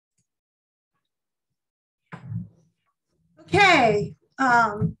Okay.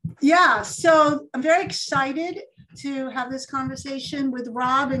 Yeah, so I'm very excited to have this conversation with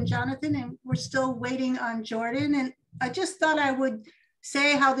Rob and Jonathan, and we're still waiting on Jordan. And I just thought I would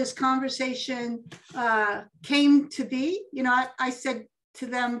say how this conversation came to be. I said to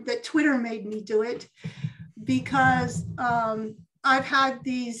them that Twitter made me do it because I've had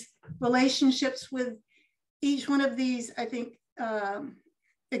these relationships with each one of these, I think,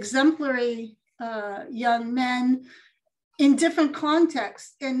 exemplary young men in different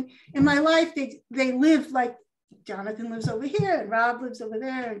contexts. And in my life, they live like Jonathan lives over here, and Rob lives over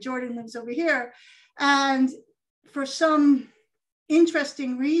there, and Jordan lives over here. And for some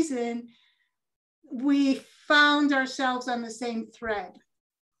interesting reason, we found ourselves on the same thread.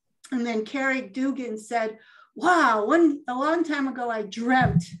 And then Carrie Dugan said, wow, a long time ago, I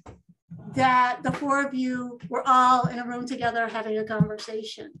dreamt that the four of you were all in a room together having a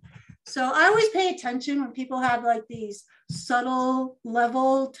conversation. So I always pay attention when people have like these subtle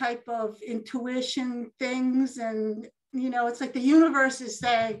level type of intuition things. And, it's like the universe is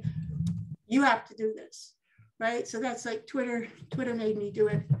saying, you have to do this, right? So that's like Twitter made me do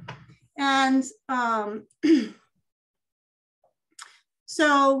it. And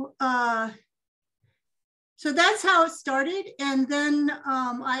so that's how it started. And then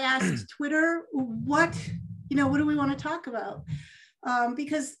I asked Twitter, what do we want to talk about?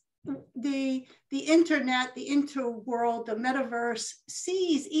 Because the internet, the interworld, the metaverse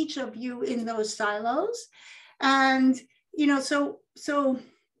sees each of you in those silos. And, so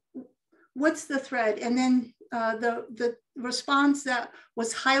what's the thread? And then the response that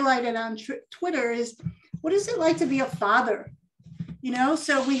was highlighted on Twitter is, what is it like to be a father?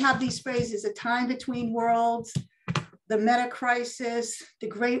 So we have these phrases: a time between worlds, the meta crisis, the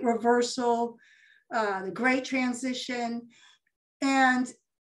great reversal, the great transition. And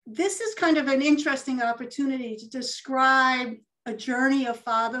this is kind of an interesting opportunity to describe a journey of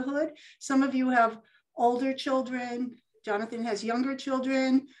fatherhood. Some of you have older children. Jonathan has younger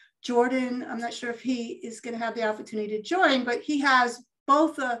children. Jordan, I'm not sure if he is going to have the opportunity to join, but he has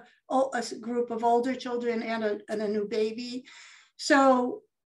both a group of older children and a new baby. So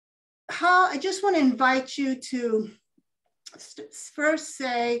I just want to invite you to first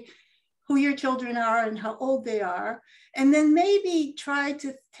say who your children are and how old they are, and then maybe try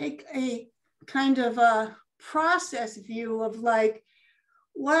to take a kind of a process view of like,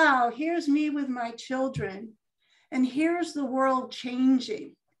 wow, here's me with my children, and here's the world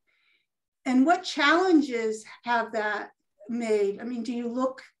changing. And what challenges have that made? I mean, do you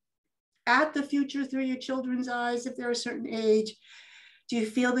look at the future through your children's eyes if they're a certain age? Do you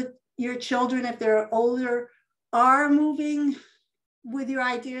feel that your children, if they're older, are moving with your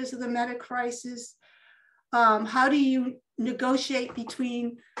ideas of the meta crisis? How do you negotiate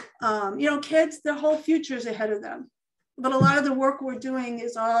between, kids, their whole future is ahead of them. But a lot of the work we're doing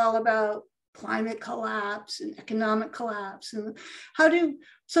is all about climate collapse and economic collapse. And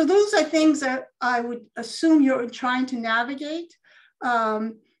so those are things that I would assume you're trying to navigate.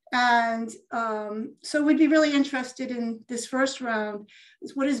 So we'd be really interested in this first round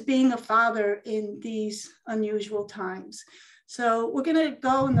is what is being a father in these unusual times. So we're going to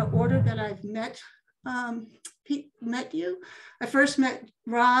go in the order that I've met you. I first met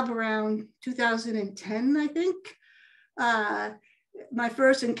Rob around 2010, I think. My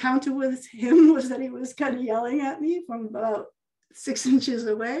first encounter with him was that he was kind of yelling at me from about 6 inches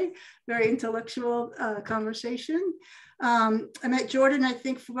away. Very intellectual conversation. I met Jordan, I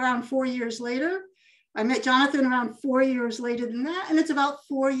think, around 4 years later. I met Jonathan around 4 years later than that. And it's about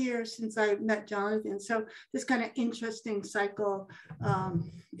 4 years since I met Jonathan. So this kind of interesting cycle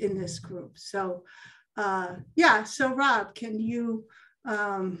in this group. So so Rob, can you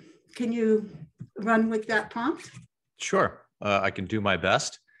run with that prompt? Sure, I can do my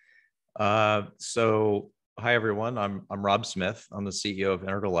best. So hi, everyone. I'm Robb Smith. I'm the CEO of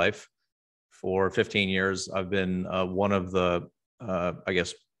Integral Life. For 15 years, I've been one of the,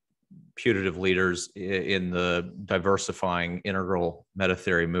 putative leaders in the diversifying integral meta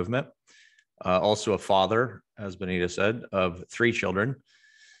theory movement. Also a father, as Bonnitta said, of 3 children,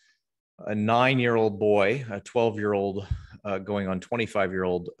 a 9-year-old boy, a 12-year-old going on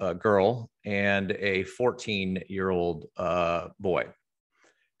 25-year-old girl, and a 14-year-old boy.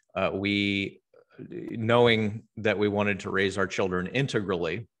 We, knowing that we wanted to raise our children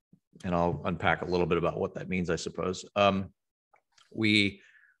integrally, and I'll unpack a little bit about what that means, I suppose. We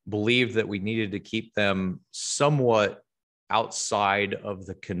believed that we needed to keep them somewhat outside of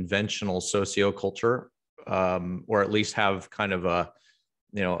the conventional socioculture, or at least have kind of a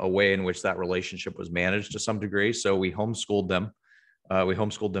way in which that relationship was managed to some degree. So we homeschooled them. We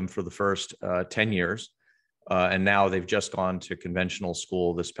homeschooled them for the first 10 years. And now they've just gone to conventional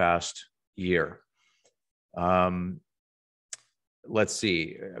school this past year. Let's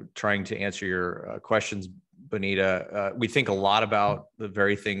see, trying to answer your questions, Bonnitta. We think a lot about the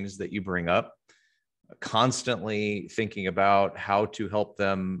very things that you bring up, constantly thinking about how to help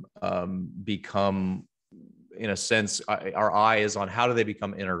them become, in a sense, our eye is on how do they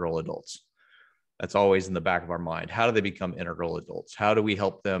become integral adults. That's always in the back of our mind. How do they become integral adults? How do we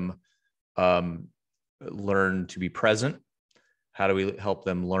help them learn to be present? How do we help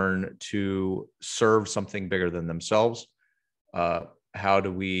them learn to serve something bigger than themselves? How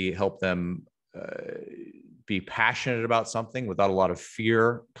do we help them be passionate about something without a lot of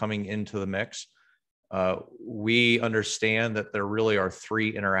fear coming into the mix? We understand that there really are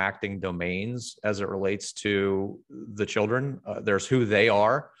three interacting domains as it relates to the children. There's who they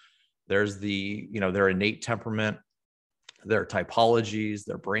are. There's their innate temperament, their typologies,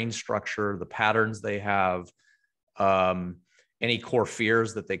 their brain structure, the patterns they have, any core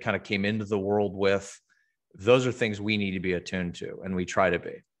fears that they kind of came into the world with. Those are things we need to be attuned to, and we try to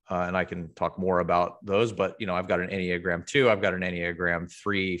be. And I can talk more about those, but I've got an Enneagram 2, I've got an Enneagram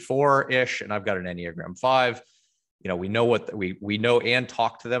 3, 4-ish, and I've got an Enneagram 5. We know what we know, and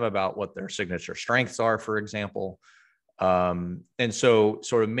talk to them about what their signature strengths are, for example. And so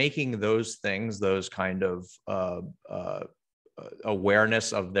sort of making those things, those kind of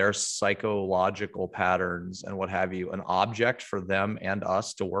awareness of their psychological patterns and what have you, an object for them and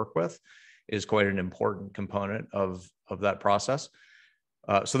us to work with is quite an important component of that process.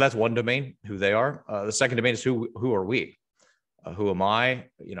 So that's one domain, who they are. The second domain is who are we? Who am I?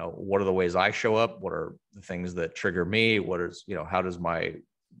 What are the ways I show up? What are the things that trigger me? How does my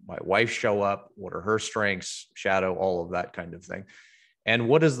wife show up? What are her strengths, shadow, all of that kind of thing? And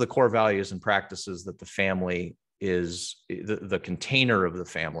what is the core values and practices that the family is, the container of the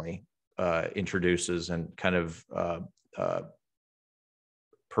family introduces and kind of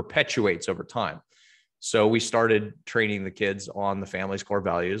perpetuates over time. So we started training the kids on the family's core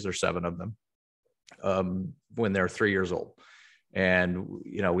values. There's 7 of them when they're 3 years old. And,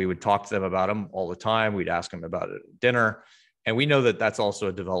 we would talk to them about them all the time. We'd ask them about it at dinner. And we know that that's also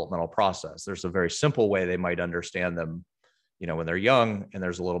a developmental process. There's a very simple way they might understand them, when they're young, and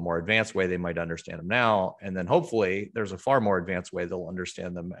there's a little more advanced way they might understand them now. And then hopefully there's a far more advanced way they'll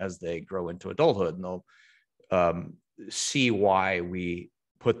understand them as they grow into adulthood, and they'll see why we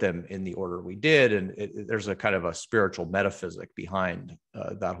put them in the order we did. And there's a kind of a spiritual metaphysic behind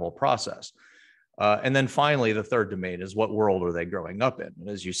that whole process. And then finally, the third domain is what world are they growing up in? And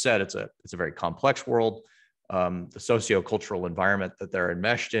as you said, it's a very complex world. The sociocultural environment that they're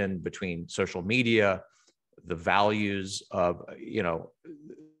enmeshed in, between social media, the values of,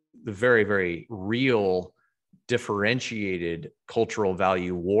 the very, very real differentiated cultural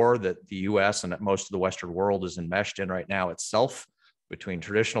value war that the US and most of the Western world is enmeshed in right now itself, between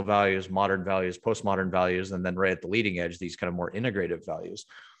traditional values, modern values, postmodern values, and then right at the leading edge, these kind of more integrative values.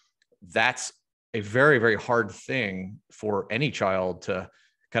 That's a very, very hard thing for any child to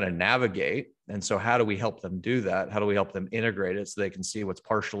kind of navigate. And so how do we help them do that? How do we help them integrate it so they can see what's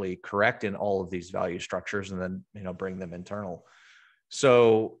partially correct in all of these value structures, and then, bring them internal?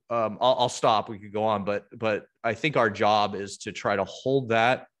 So I'll stop. We could go on, but I think our job is to try to hold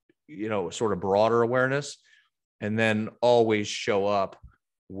that, sort of broader awareness, and then always show up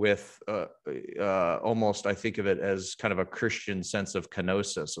with almost, I think of it as kind of a Christian sense of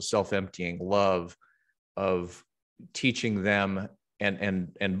kenosis, a self-emptying love of teaching them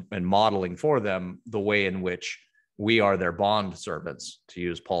and modeling for them the way in which we are their bond servants, to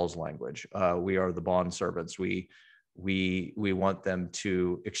use Paul's language. We are the bond servants. We want them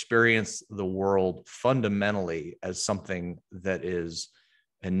to experience the world fundamentally as something that is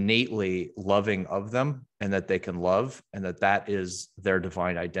innately loving of them, and that they can love, and that is their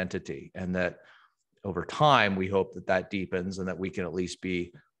divine identity. And that over time, we hope that deepens, and that we can at least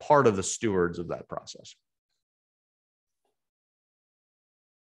be part of the stewards of that process.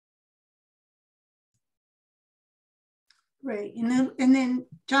 Great. And then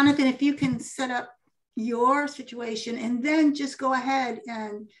Jonathan, if you can set up your situation, and then just go ahead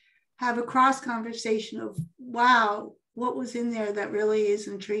and have a cross conversation of, wow, what was in there that really is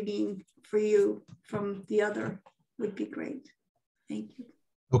intriguing for you from the other, would be great. Thank you.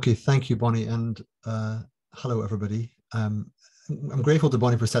 Okay, thank you, Bonnie, and hello, everybody. I'm grateful to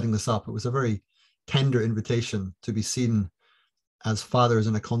Bonnie for setting this up. It was a very tender invitation to be seen as fathers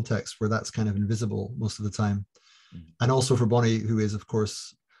in a context where that's kind of invisible most of the time. And also for Bonnie, who is, of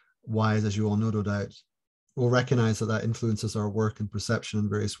course, wise, as you all know, no doubt, will recognize that influences our work and perception in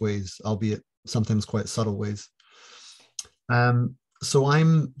various ways, albeit sometimes quite subtle ways. So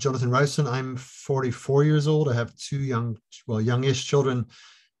I'm Jonathan Rowson. I'm 44 years old. I have two youngish children.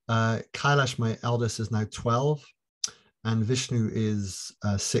 Kailash, my eldest, is now 12, and Vishnu is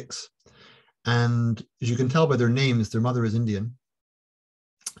 6. And as you can tell by their names, their mother is Indian.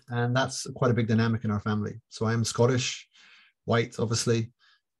 And that's quite a big dynamic in our family. So I'm Scottish, white, obviously.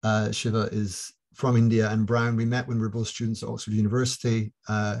 Shiva is from India, and brown. We met when we were both students at Oxford University.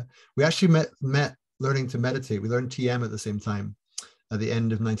 We actually met learning to meditate. We learned TM at the same time at the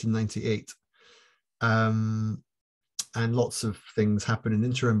end of 1998. And lots of things happened in the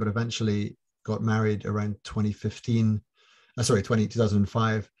interim, but eventually got married around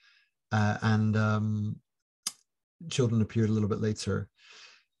 2005. And children appeared a little bit later.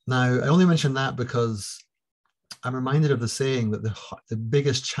 Now, I only mention that because I'm reminded of the saying that the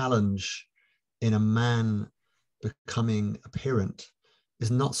biggest challenge in a man becoming a parent is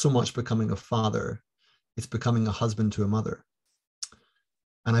not so much becoming a father, it's becoming a husband to a mother.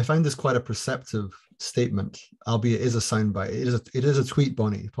 And I find this quite a perceptive statement, albeit it is a soundbite. It is a tweet,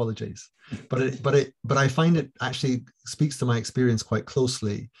 Bonnie. Apologies, but I find it actually speaks to my experience quite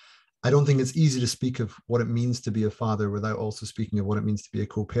closely. I don't think it's easy to speak of what it means to be a father without also speaking of what it means to be a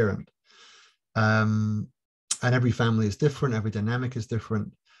co-parent. And every family is different. Every dynamic is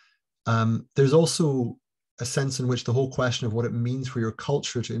different. There's also a sense in which the whole question of what it means for your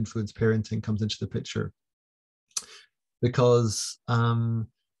culture to influence parenting comes into the picture. Because in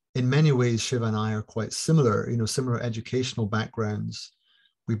many ways, Shiva and I are quite similar, similar educational backgrounds.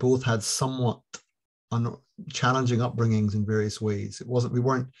 We both had somewhat challenging upbringings in various ways.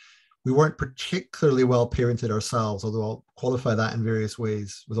 We weren't particularly well parented ourselves, although I'll qualify that in various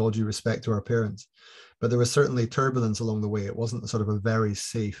ways with all due respect to our parents. But there was certainly turbulence along the way. It wasn't sort of a very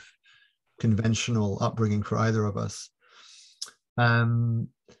safe, conventional upbringing for either of us.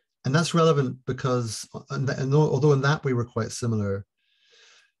 And that's relevant because, although in that way we're quite similar,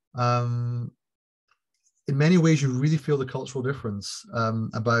 in many ways you really feel the cultural difference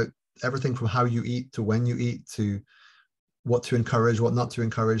about everything from how you eat to when you eat to what to encourage, what not to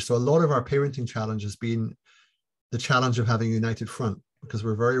encourage. So a lot of our parenting challenge has been the challenge of having a united front, because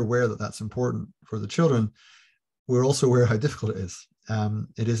we're very aware that that's important for the children. We're also aware how difficult it is.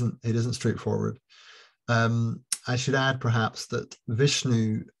 It isn't straightforward. I should add perhaps that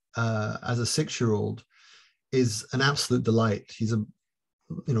Vishnu, as a 6-year-old, is an absolute delight. He's a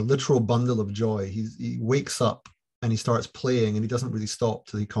literal bundle of joy. He wakes up and he starts playing, and he doesn't really stop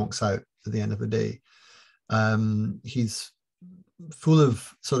till he conks out at the end of the day. He's full of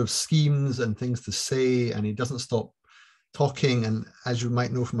sort of schemes and things to say, and he doesn't stop talking. And as you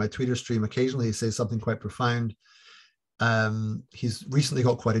might know from my Twitter stream, occasionally he says something quite profound. He's recently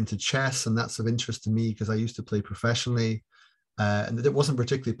got quite into chess, and that's of interest to me because I used to play professionally, and it wasn't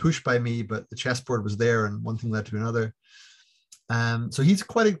particularly pushed by me, but the chessboard was there and one thing led to another. So he's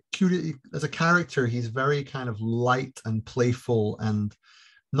quite a cute, as a character, he's very kind of light and playful and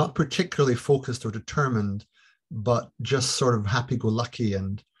not particularly focused or determined, but just sort of happy-go-lucky,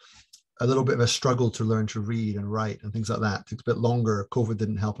 and a little bit of a struggle to learn to read and write and things like that. It takes a bit longer. COVID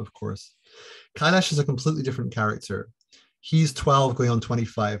didn't help, of course. Kailash is a completely different character. He's 12 going on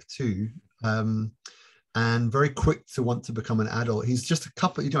 25 too, and very quick to want to become an adult. He's just a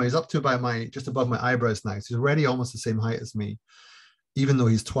couple, he's up to about just above my eyebrows now. So he's already almost the same height as me, even though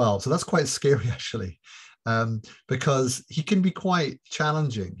he's 12. So that's quite scary, actually. Because he can be quite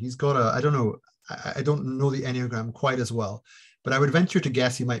challenging. He's got I don't know the Enneagram quite as well, but I would venture to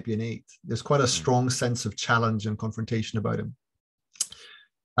guess he might be an 8. There's quite a strong sense of challenge and confrontation about him.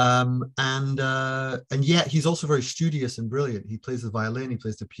 And yet he's also very studious and brilliant. He plays the violin, he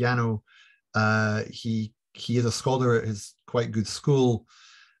plays the piano. He is a scholar at his quite good school.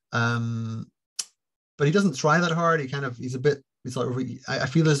 But he doesn't try that hard. I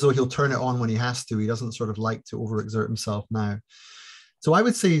feel as though he'll turn it on when he has to. He doesn't sort of like to overexert himself now. So I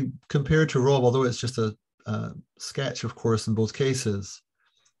would say, compared to Robb, although it's just a sketch, of course, in both cases,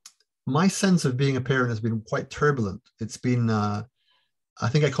 my sense of being a parent has been quite turbulent. It's been, I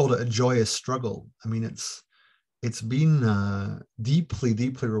think I called it a joyous struggle. I mean, it's been deeply,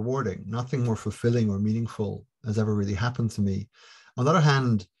 deeply rewarding. Nothing more fulfilling or meaningful has ever really happened to me. On the other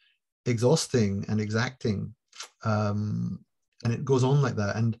hand, exhausting and exacting. And it goes on like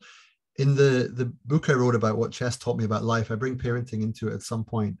that. And in the book I wrote about what chess taught me about life, I bring parenting into it at some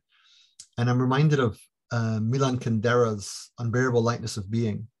point. And I'm reminded of Milan Kundera's Unbearable Lightness of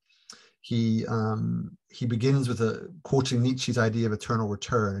Being. He begins with quoting Nietzsche's idea of eternal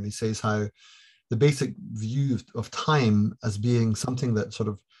return. And he says how the basic view of time as being something that sort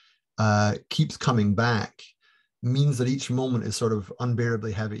of keeps coming back means that each moment is sort of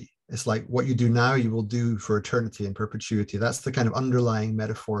unbearably heavy. It's like what you do now, you will do for eternity and perpetuity. That's the kind of underlying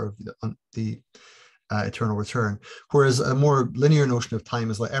metaphor of the eternal return. Whereas a more linear notion of time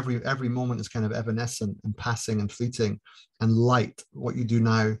is like every moment is kind of evanescent and passing and fleeting and light. What you do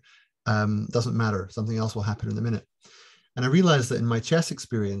now doesn't matter. Something else will happen in a minute. And I realized that in my chess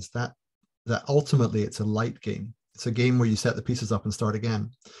experience, that ultimately it's a light game. It's a game where you set the pieces up and start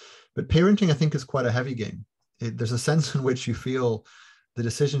again. But parenting, I think, is quite a heavy game. There's a sense in which you feel the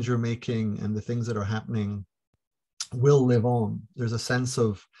decisions you're making and the things that are happening will live on. There's a sense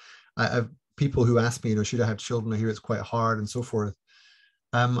of, I've people who ask me, should I have children? I hear it's quite hard and so forth.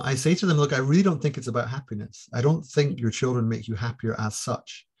 I say to them, look, I really don't think it's about happiness. I don't think your children make you happier as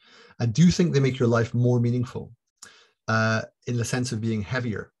such. I do think they make your life more meaningful in the sense of being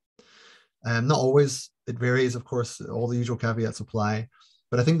heavier. Not always, it varies, of course, all the usual caveats apply.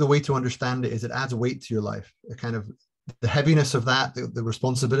 But I think the way to understand it is it adds weight to your life, a kind of the heaviness of that, the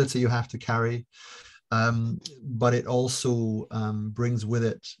responsibility you have to carry. But it also brings with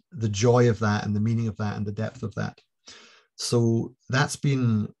it the joy of that and the meaning of that and the depth of that. So that's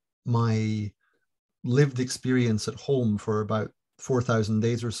been my lived experience at home for about 4,000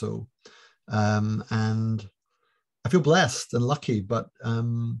 days or so. And I feel blessed and lucky, but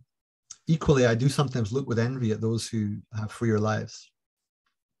equally, I do sometimes look with envy at those who have freer lives.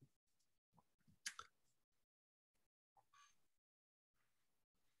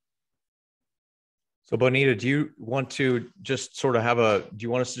 So Bonnitta, do you want to just sort of do you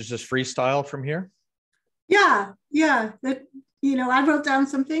want us to just freestyle from here? Yeah. That, I wrote down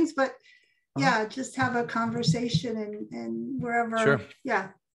some things, but yeah, just have a conversation and wherever. Sure. Yeah.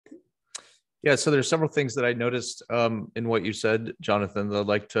 Yeah. So there's several things that I noticed in what you said, Jonathan, that I'd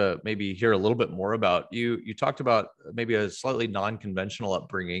like to maybe hear a little bit more about. You talked about maybe a slightly non-conventional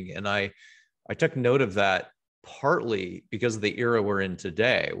upbringing, and I took note of that partly because of the era we're in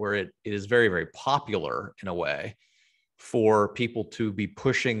today, where it is very, very popular in a way for people to be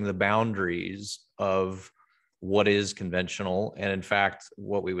pushing the boundaries of what is conventional. And in fact,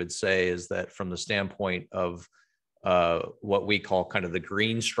 what we would say is that from the standpoint of what we call kind of the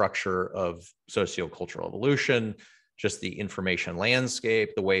green structure of sociocultural evolution, just the information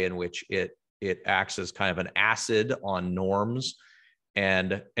landscape, the way in which it acts as kind of an acid on norms.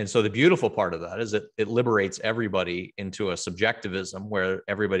 And so the beautiful part of that is that it liberates everybody into a subjectivism where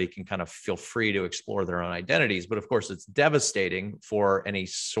everybody can kind of feel free to explore their own identities. But of course, it's devastating for any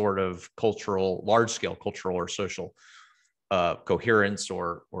sort of large-scale cultural or social coherence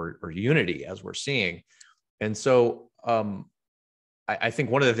or unity, as we're seeing. And so I think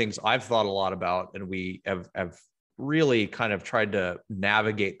one of the things I've thought a lot about, and we have really kind of tried to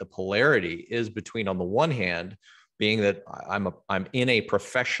navigate the polarity, is between, on the one hand, being that I'm in a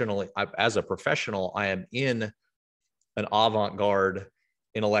professional, as a professional, I am in an avant-garde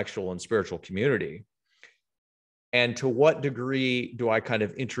intellectual and spiritual community. And to what degree do I kind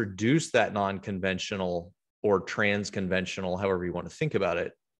of introduce that non-conventional or trans-conventional, however you want to think about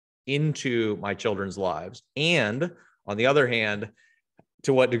it, into my children's lives? And on the other hand,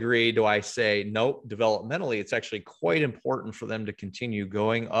 to what degree do I say, nope, developmentally, it's actually quite important for them to continue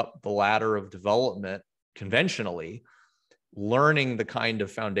going up the ladder of development conventionally, learning the kind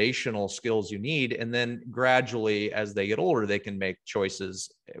of foundational skills you need, and then gradually, as they get older, they can make choices,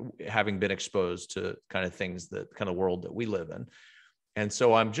 having been exposed to kind of things, that kind of world that we live in. And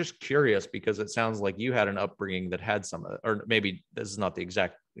so I'm just curious, because it sounds like you had an upbringing that had some, or maybe this is not the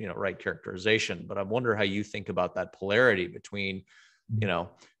exact, right characterization, but I wonder how you think about that polarity between,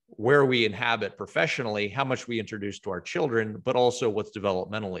 where we inhabit professionally, how much we introduce to our children, but also what's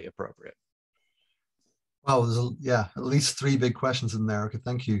developmentally appropriate. Wow, there's at least three big questions in there. Okay,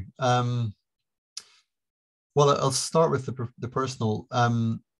 thank you. Well, I'll start with the personal.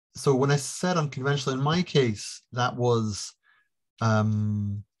 So when I said unconventional, in my case, that was, I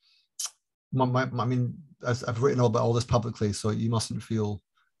mean, I've written all about all this publicly, so you mustn't feel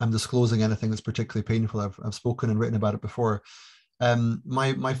I'm disclosing anything that's particularly painful. I've spoken and written about it before.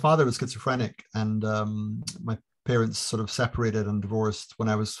 My father was schizophrenic, and my parents sort of separated and divorced when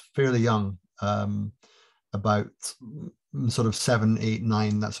I was fairly young. About sort of 7, 8,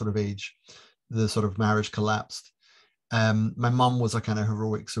 9, that sort of age, the sort of marriage collapsed. My mum was a kind of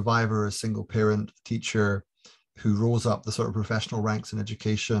heroic survivor, a single parent, teacher who rose up the sort of professional ranks in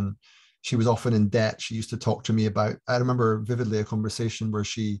education. She was often in debt. She used to talk to me about, I remember vividly a conversation where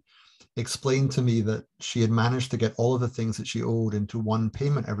she explained to me that she had managed to get all of the things that she owed into one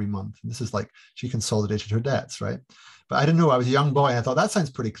payment every month. And this is like, she consolidated her debts, right? But I didn't know, I was a young boy, and I thought, that sounds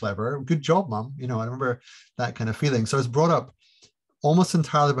pretty clever. Good job, Mum. I remember that kind of feeling. So I was brought up almost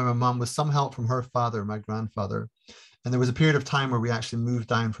entirely by my mum, with some help from her father, my grandfather. And there was a period of time where we actually moved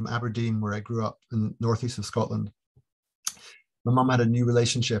down from Aberdeen, where I grew up in northeast of Scotland. My mum had a new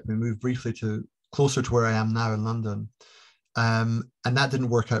relationship and we moved briefly to closer to where I am now in London. And that didn't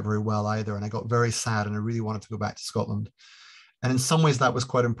work out very well either. And I got very sad and I really wanted to go back to Scotland. And in some ways that was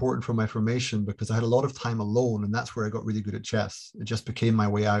quite important for my formation because I had a lot of time alone, and that's where I got really good at chess. It just became my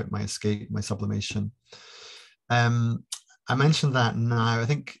way out, my escape, my sublimation. I mentioned that now. I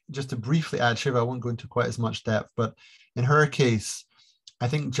think just to briefly add, Shiva, I won't go into quite as much depth, but in her case, I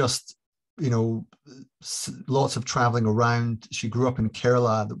think just, you know, lots of traveling around. She grew up in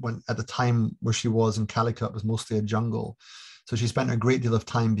Kerala, when at the time where she was in Calicut was mostly a jungle. So she spent a great deal of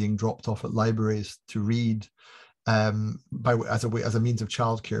time being dropped off at libraries to read, as a means of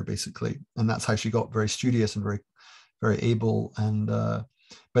childcare, basically. And that's how she got very studious and very able. And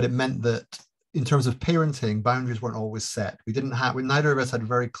but it meant that in terms of parenting, boundaries weren't always set. Neither of us had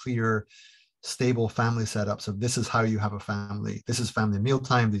very clear, stable family setups of this is how you have a family. This is family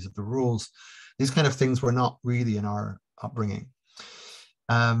mealtime. These are the rules. These kind of things were not really in our upbringing.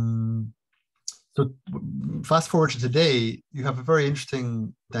 So fast forward to today, you have a very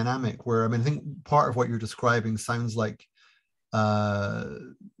interesting dynamic where, I mean, I think part of what you're describing sounds like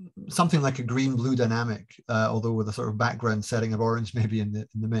something like a green-blue dynamic, although with a sort of background setting of orange maybe in the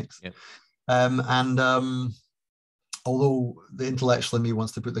mix. Yeah. Although the intellectual in me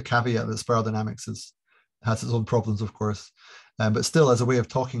wants to put the caveat that spiral dynamics has its own problems, of course, but still, as a way of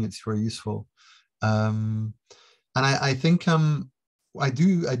talking, it's very useful. And I think I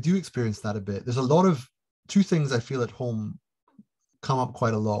do experience that a bit. There's a lot of two things I feel at home come up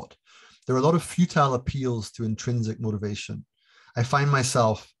quite a lot. There are a lot of futile appeals to intrinsic motivation. I find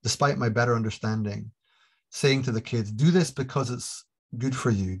myself, despite my better understanding, saying to the kids, do this because it's good for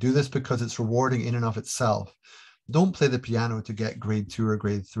you. Do this because it's rewarding in and of itself. Don't play the piano to get grade 2 or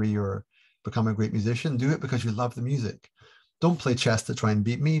grade 3 or become a great musician. Do it because you love the music. Don't play chess to try and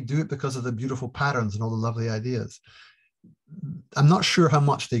beat me. Do it because of the beautiful patterns and all the lovely ideas. I'm not sure how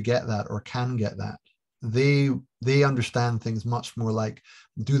much they get that or can get that. They understand things much more like,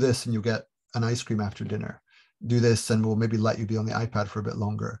 do this and you'll get an ice cream after dinner. Do this and we'll maybe let you be on the iPad for a bit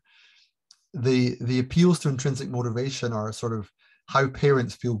longer. The appeals to intrinsic motivation are sort of how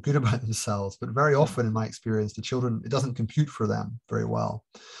parents feel good about themselves, but very often in my experience, the children, it doesn't compute for them very well.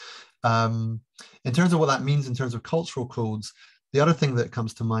 In terms of what that means in terms of cultural codes, the other thing that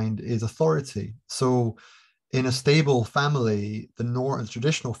comes to mind is authority. So in a stable family, the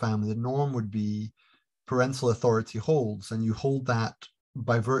traditional family, the norm would be parental authority holds, and you hold that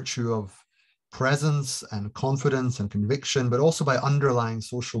by virtue of presence and confidence and conviction, but also by underlying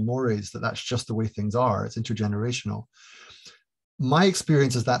social mores that's just the way things are. It's intergenerational. My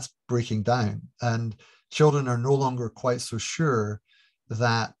experience is that's breaking down, and children are no longer quite so sure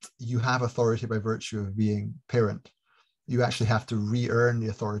that you have authority by virtue of being parent. You actually have to re-earn the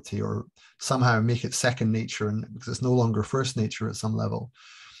authority or somehow make it second nature, and because it's no longer first nature at some level.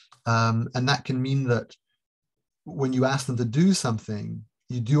 And that can mean that when you ask them to do something,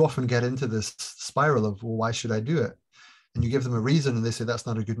 you do often get into this spiral of, well, why should I do it? And you give them a reason and they say, that's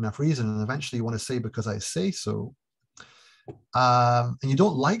not a good enough reason. And eventually you want to say, because I say so. And you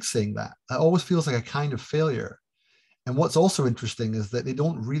don't like saying that. It always feels like a kind of failure. And what's also interesting is that they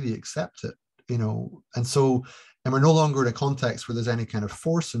don't really accept it, you know, and we're no longer in a context where there's any kind of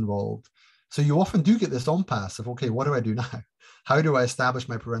force involved. So you often do get this impasse of, okay, what do I do now? How do I establish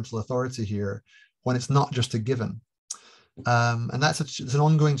my parental authority here when it's not just a given? And it's an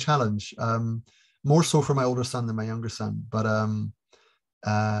ongoing challenge, more so for my older son than my younger son, but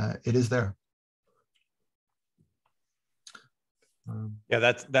it is there.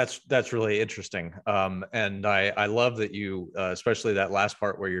 Yeah, that's really interesting. And I love that you, especially that last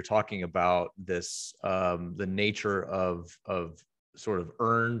part where you're talking about this, the nature of sort of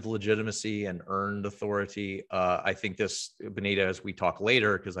earned legitimacy and earned authority. I think this, Bonnitta, as we talk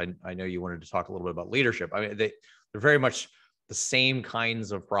later, because I know you wanted to talk a little bit about leadership. I mean, they're very much the same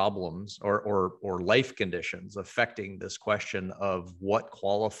kinds of problems or life conditions affecting this question of what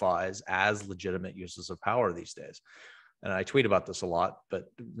qualifies as legitimate uses of power these days. And I tweet about this a lot,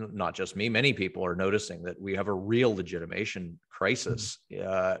 but not just me. Many people are noticing that we have a real legitimation crisis,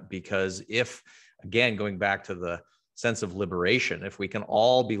 because if, again, going back to the sense of liberation, if we can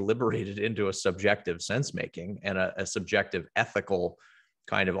all be liberated into a subjective sense making and a subjective ethical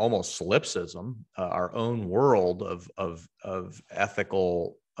kind of almost solipsism, our own world of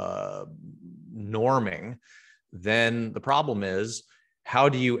ethical norming, then the problem is, how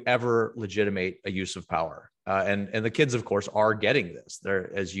do you ever legitimate a use of power? And the kids, of course, are getting this.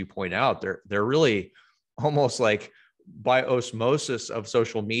 They're, as you point out, they're really almost like by osmosis of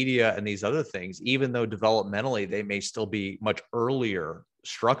social media and these other things, even though developmentally they may still be much earlier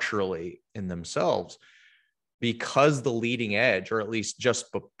structurally in themselves, because the leading edge, or at least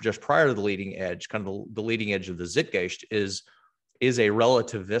just prior to the leading edge, kind of the leading edge of the Zeitgeist is a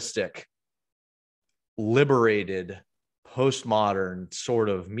relativistic, liberated, postmodern sort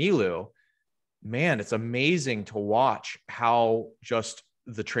of milieu. Man, it's amazing to watch how just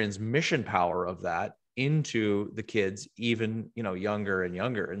the transmission power of that into the kids, even, younger and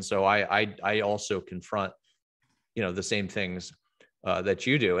younger. And so I also confront, the same things that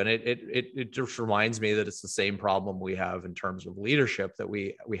you do. And it just reminds me that it's the same problem we have in terms of leadership, that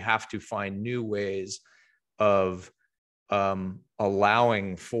we have to find new ways of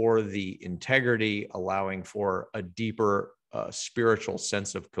allowing for the integrity, allowing for a deeper spiritual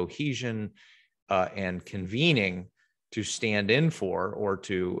sense of cohesion and convening to stand in for, or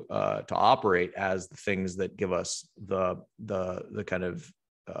to operate as the things that give us the kind of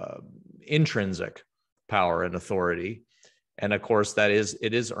intrinsic power and authority. And of course,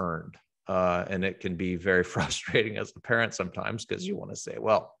 it is earned, and it can be very frustrating as a parent sometimes, because you want to say,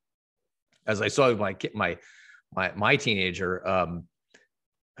 well, as I saw my teenager,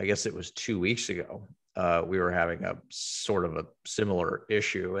 I guess it was 2 weeks ago, we were having a sort of a similar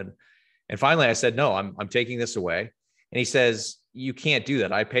issue, and finally I said, no, I'm taking this away. And he says, you can't do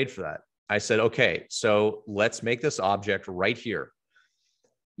that. I paid for that. I said, okay, so let's make this object right here.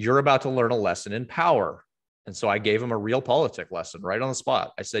 You're about to learn a lesson in power. And so I gave him a realpolitik lesson right on the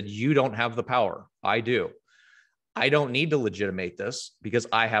spot. I said, you don't have the power. I do. I don't need to legitimate this because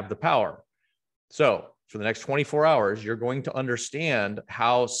I have the power. So for the next 24 hours, you're going to understand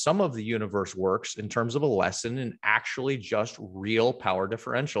how some of the universe works in terms of a lesson in actually just real power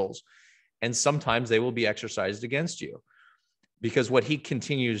differentials. And sometimes they will be exercised against you, because what he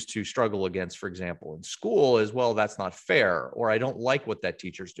continues to struggle against, for example, in school is, well, that's not fair, or I don't like what that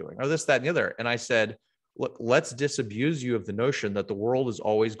teacher's doing, or this, that, and the other. And I said, look, let's disabuse you of the notion that the world is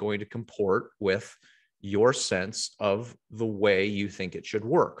always going to comport with your sense of the way you think it should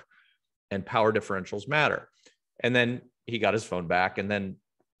work, and power differentials matter. And then he got his phone back. And then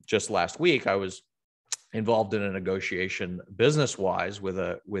just last week, I was involved in a negotiation business-wise with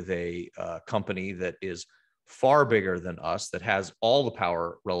a company that is far bigger than us, that has all the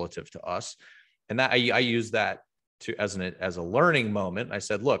power relative to us. And that I use that as a learning moment. I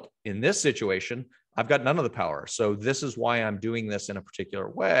said, look, in this situation, I've got none of the power. So this is why I'm doing this in a particular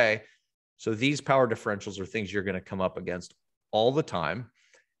way. So these power differentials are things you're going to come up against all the time.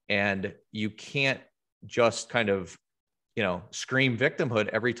 And you can't just kind of, scream victimhood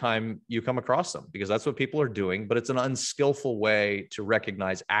every time you come across them, because that's what people are doing, but it's an unskillful way to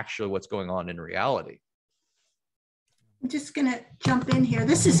recognize actually what's going on in reality. I'm just going to jump in here.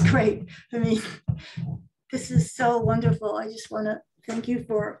 This is great. I mean, this is so wonderful. I just want to thank you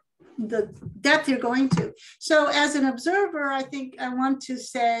for the depth you're going to. So as an observer, I think I want to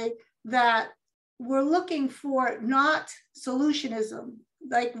say that we're looking for not solutionism.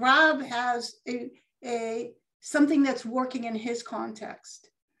 Like Robb has something that's working in his context.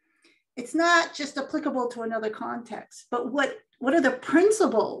 It's not just applicable to another context, but what are the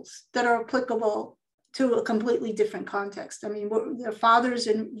principles that are applicable to a completely different context? I mean, they're fathers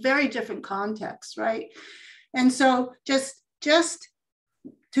in very different contexts, right? And so just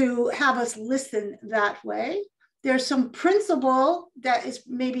to have us listen that way, there's some principle that is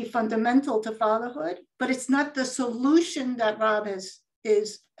maybe fundamental to fatherhood, but it's not the solution that Robb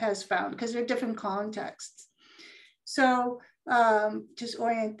has found, because they're different contexts. So just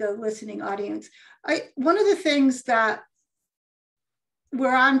orient the listening audience. One of the things that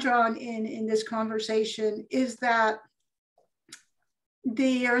where I'm drawn in this conversation is that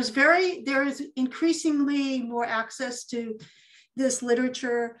there is increasingly more access to this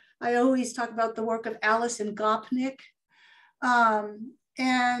literature. I always talk about the work of Alison Gopnik,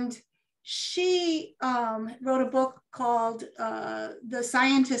 and she wrote a book called The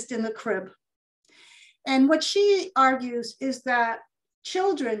Scientist in the Crib. And what she argues is that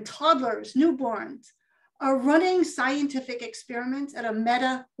children, toddlers, newborns are running scientific experiments at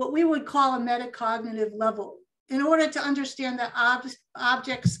what we would call a metacognitive level, in order to understand that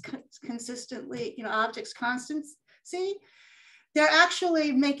objects constancy, they're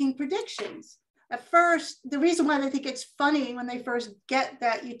actually making predictions. At first, the reason why they think it's funny when they first get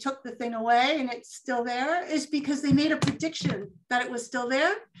that you took the thing away and it's still there is because they made a prediction that it was still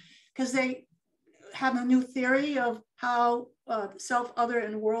there, because they have a new theory of how self, other,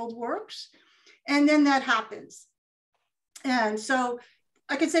 and world works. And then that happens. And so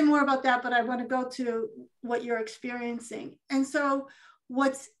I could say more about that, but I want to go to what you're experiencing. And so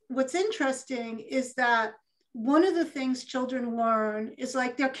what's interesting is that one of the things children learn is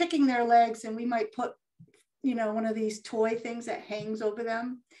like they're kicking their legs, and we might put, one of these toy things that hangs over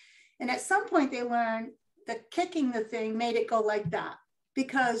them. And at some point they learn that kicking the thing made it go like that,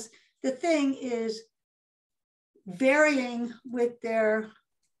 because the thing is varying with their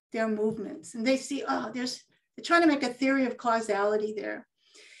movements. And they see, they're trying to make a theory of causality there.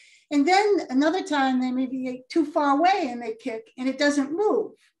 And then another time they may be too far away and they kick and it doesn't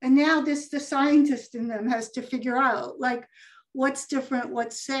move. And now the scientist in them has to figure out like what's different,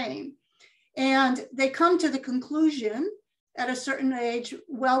 what's same. And they come to the conclusion at a certain age,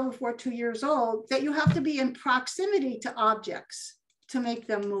 well before 2 years old, that you have to be in proximity to objects to make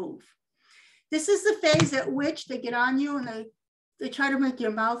them move. This is the phase at which they get on you and they try to make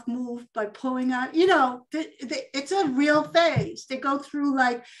your mouth move by pulling on, it's a real phase. They go through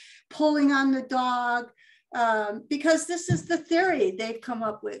like pulling on the dog because this is the theory they've come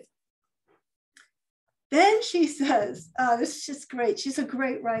up with. Then she says, this is just great. She's a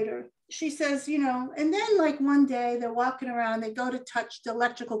great writer. She says, and then like one day they're walking around, they go to touch the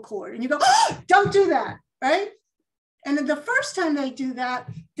electrical cord and you go, oh, don't do that, right? And then the first time they do that,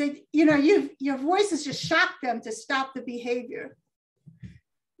 your voice has just shocked them to stop the behavior.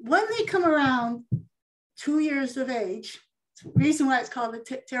 When they come around 2 years of age, it's the reason why it's called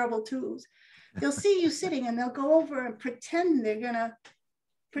the terrible twos, they'll see you sitting and they'll go over and pretend they're gonna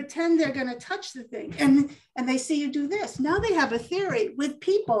touch the thing. And they see you do this. Now they have a theory. With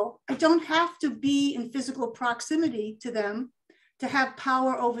people, I don't have to be in physical proximity to them to have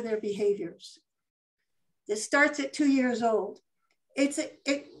power over their behaviors. This starts at 2 years old. It's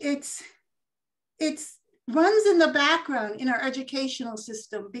runs in the background in our educational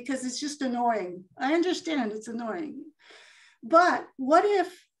system because it's just annoying. I understand it's annoying. But what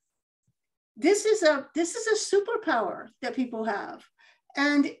if this is a superpower that people have?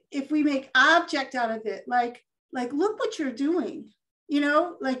 And if we make object out of it, like look what you're doing,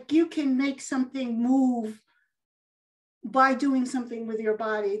 like you can make something move by doing something with your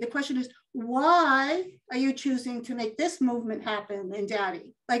body. The question is, why are you choosing to make this movement happen in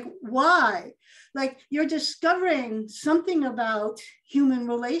daddy? Like, why? Like you're discovering something about human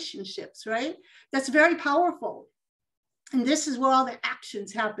relationships, right? That's very powerful. And this is where all the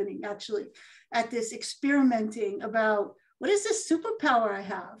action's happening, actually, at this experimenting about what is this superpower I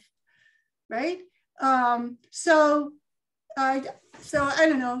have, right? So I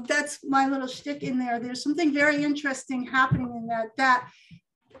don't know, that's my little shtick in there. There's something very interesting happening in that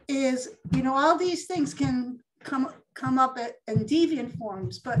is, all these things can come up in deviant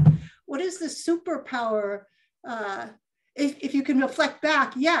forms, but what is the superpower? If you can reflect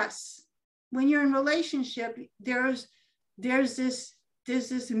back, yes, when you're in relationship, there's this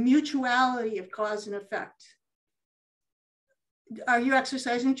mutuality of cause and effect. Are you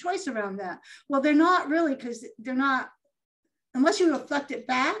exercising choice around that? Well, they're not really, because they're not, unless you reflect it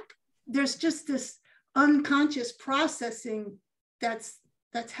back, there's just this unconscious processing that's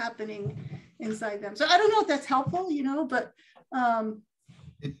happening inside them. So I don't know if that's helpful, but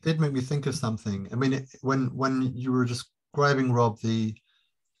it did make me think of something. I mean, when you were describing, Rob, the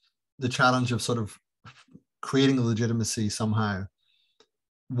challenge of sort of creating a legitimacy somehow,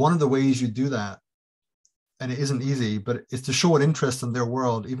 one of the ways you do that, and it isn't easy, but it's to show an interest in their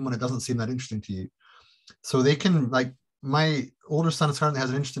world, even when it doesn't seem that interesting to you. So they can, like, my older son currently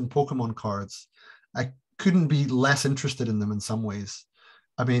has an interest in Pokemon cards. I couldn't be less interested in them in some ways.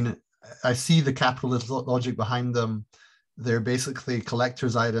 I mean, I see the capitalist logic behind them. They're basically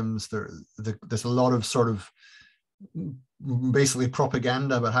collector's items. There's a lot of sort of basically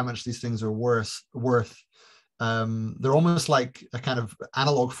propaganda about how much these things are worth. They're almost like a kind of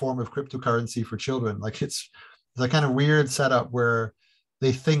analog form of cryptocurrency for children. Like it's a kind of weird setup where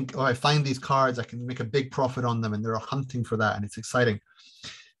they think, oh, I find these cards, I can make a big profit on them, and they're hunting for that, and it's exciting.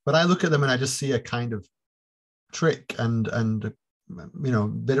 But I look at them and I just see a kind of trick and a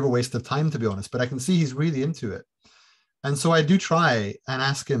bit of a waste of time, to be honest. But I can see he's really into it, and so I do try and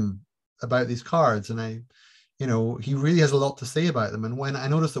ask him about these cards, and he really has a lot to say about them. And when I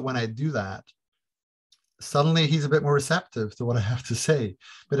notice that when I do that, suddenly he's a bit more receptive to what I have to say.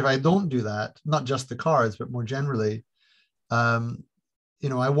 But if I don't do that, not just the cards, but more generally,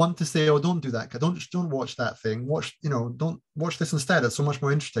 I want to say, oh, don't do that. Don't watch that thing. Don't watch this instead. It's so much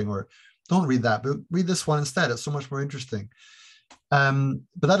more interesting. Or don't read that, but read this one instead. It's so much more interesting. But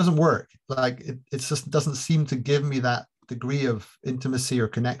that doesn't work. Like it just doesn't seem to give me that degree of intimacy or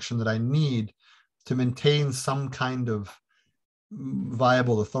connection that I need to maintain some kind of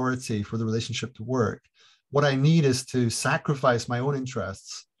viable authority for the relationship to work. What I need is to sacrifice my own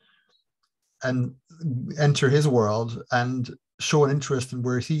interests and enter his world and show an interest in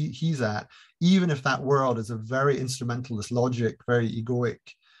where he's at, even if that world is a very instrumentalist logic, very egoic,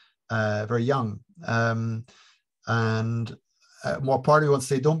 very young. And more part of me wants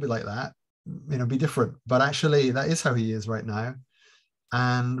to say, don't be like that, you know, be different. But actually, that is how he is right now.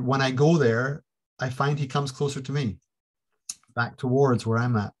 And when I go there, I find he comes closer to me, back towards where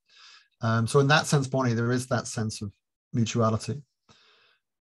I'm at. So in that sense, Bonnie, there is that sense of mutuality.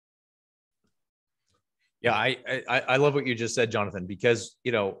 Yeah, I love what you just said, Jonathan, because,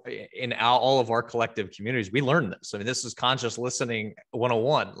 you know, in all of our collective communities, we learn this. I mean, this is conscious listening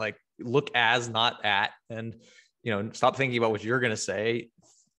 101, like look as, not at, and, you know, stop thinking about what you're going to say.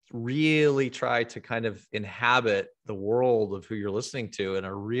 Really try to kind of inhabit the world of who you're listening to in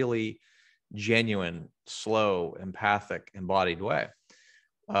a really genuine, slow, empathic, embodied way.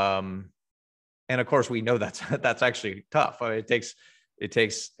 And of course, we know that's actually tough. I mean, it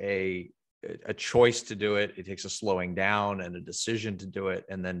takes a choice to do it. It takes a slowing down and a decision to do it,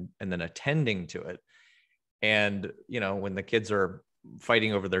 and then attending to it. And, you know, when the kids are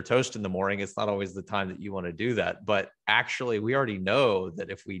fighting over their toast in the morning, it's not always the time that you want to do that. But actually, we already know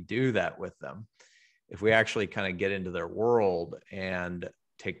that if we do that with them, if we actually kind of get into their world and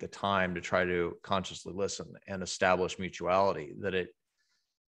take the time to try to consciously listen and establish mutuality, that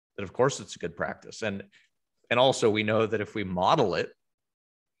of course it's a good practice. And also we know that if we model it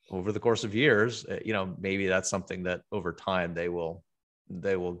over the course of years, you know, maybe that's something that over time they will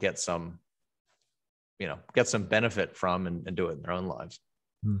get some, you know, get some benefit from and do it in their own lives.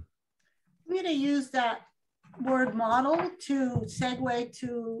 I'm going to use that word model to segue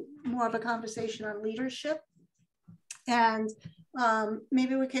to more of a conversation on leadership. And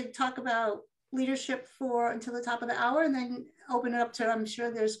maybe we could talk about leadership until the top of the hour, and then open it up to, I'm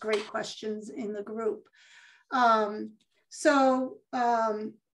sure there's great questions in the group. One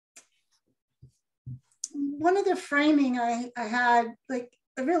of the framing I had, like,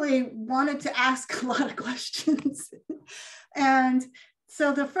 I really wanted to ask a lot of questions. And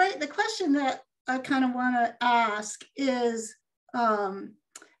so the question that I kind of want to ask is, and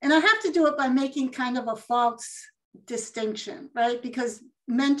I have to do it by making kind of a false distinction, right? Because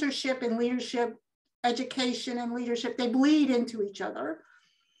mentorship and leadership, education and leadership, they bleed into each other.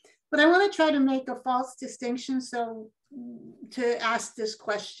 But I want to try to make a false distinction, so to ask this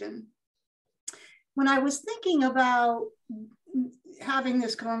question. When I was thinking about having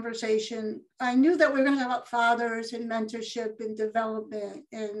this conversation, I knew that we were going to talk about fathers and mentorship and development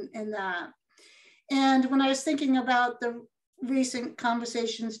and that. And when I was thinking about the recent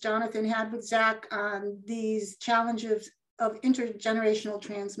conversations Jonathan had with Zach on these challenges of intergenerational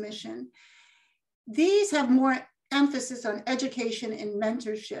transmission, these have more emphasis on education and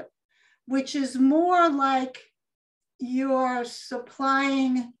mentorship, which is more like you're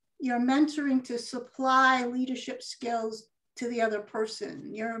mentoring to supply leadership skills to the other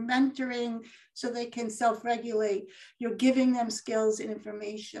person. You're mentoring so they can self-regulate. You're giving them skills and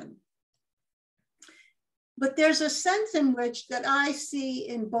information. But there's a sense in which that I see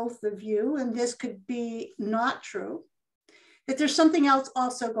in both of you, and this could be not true, that there's something else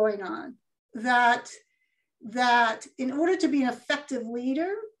also going on, that in order to be an effective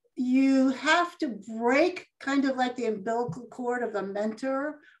leader, you have to break kind of like the umbilical cord of the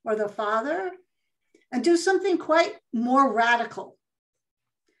mentor or the father and do something quite more radical.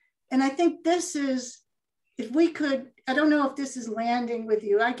 And I think this is, if we could, I don't know if this is landing with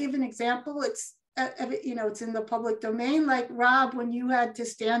you. I give an example. It's, you know, it's in the public domain, like Robb, when you had to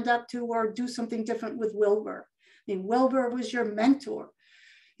stand up to or do something different with Wilbur. I mean, Wilbur was your mentor.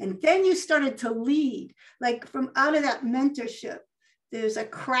 And then you started to lead, like from out of that mentorship, there's a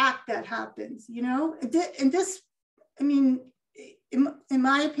crack that happens, you know? And this, I mean, in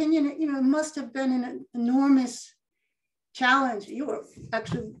my opinion, you know, it must have been an enormous challenge. You were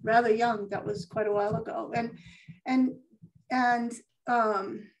actually rather young. That was quite a while ago. And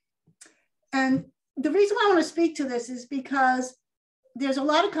the reason why I want to speak to this is because there's a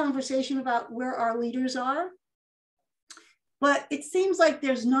lot of conversation about where our leaders are, but it seems like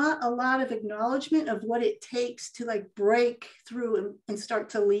there's not a lot of acknowledgement of what it takes to like break through and start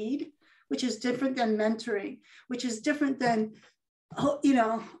to lead, which is different than mentoring, which is different than, you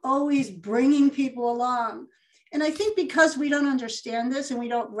know, always bringing people along. And I think because we don't understand this and we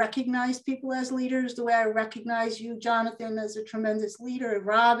don't recognize people as leaders, the way I recognize you, Jonathan, as a tremendous leader,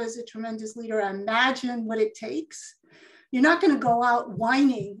 Robb as a tremendous leader, I imagine what it takes. You're not going to go out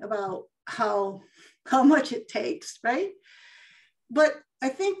whining about how much it takes, right? But I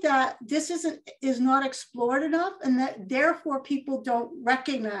think that this is not explored enough, and that therefore people don't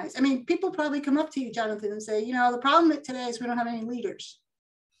recognize. I mean, people probably come up to you, Jonathan, and say, you know, the problem today is we don't have any leaders.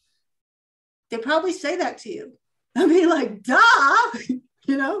 They probably say that to you. I mean, like, duh,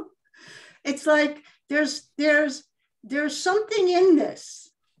 you know, it's like there's something in this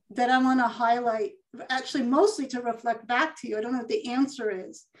that I want to highlight, actually, mostly to reflect back to you. I don't know what the answer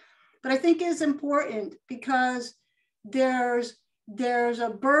is, but I think is important because there's a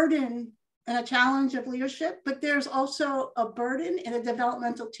burden and a challenge of leadership, but there's also a burden and a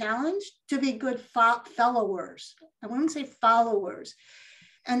developmental challenge to be good followers. I wouldn't say followers.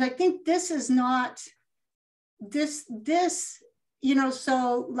 And I think this is not this, you know,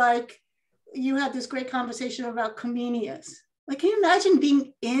 so like you had this great conversation about Comenius. Like, can you imagine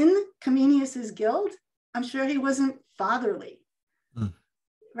being in Comenius's guild? I'm sure he wasn't fatherly,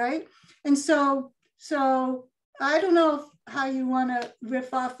 right? And so I don't know how you want to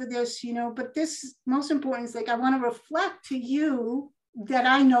riff off of this, you know, but this most important is like, I want to reflect to you that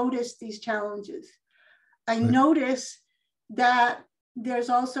I noticed these challenges. I notice that there's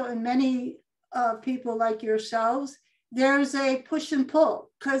also in many people like yourselves, there's a push and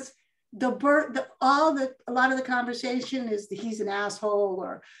pull, because a lot of the conversation is that he's an asshole,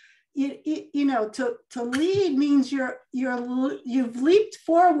 or you know, to lead means you've leaped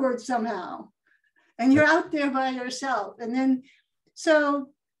forward somehow, and you're out there by yourself. And then, so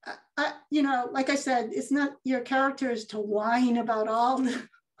you know, like I said, it's not your character is to whine about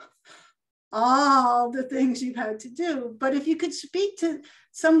all the things you've had to do. But if you could speak to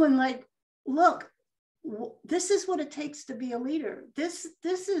someone like, look, this is what it takes to be a leader. This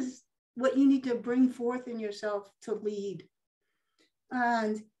is what you need to bring forth in yourself to lead.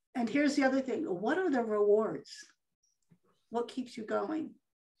 And here's the other thing. What are the rewards? What keeps you going?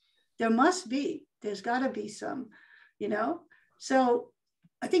 There's got to be some, you know? So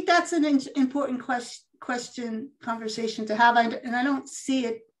I think that's an important conversation to have. And I don't see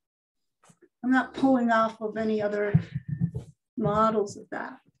it. I'm not pulling off of any other models of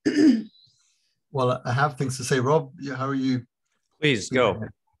that. Well, I have things to say. Rob, how are you? Please go.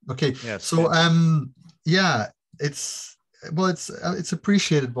 Okay. Yes. So, yeah, it's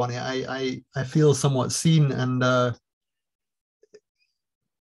appreciated, Bonnie. I feel somewhat seen, and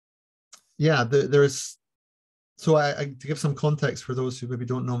yeah, there's. So I to give some context for those who maybe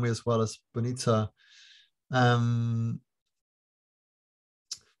don't know me as well as Bonnitta.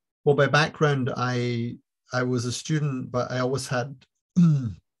 Well, by background, I was a student, but I always had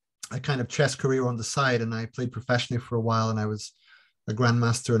a kind of chess career on the side, and I played professionally for a while, and I was a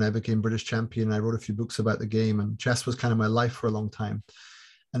grandmaster, and I became British champion. I wrote a few books about the game, and chess was kind of my life for a long time.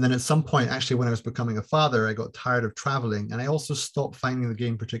 And then at some point, actually, when I was becoming a father, I got tired of traveling, and I also stopped finding the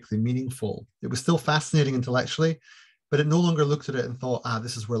game particularly meaningful. It was still fascinating intellectually, but it no longer looked at it and thought,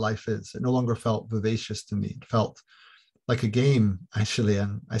 this is where life is. It no longer felt vivacious to me. It felt like a game, actually,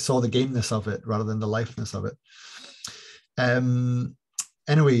 and I saw the gameness of it rather than the lifeness of it.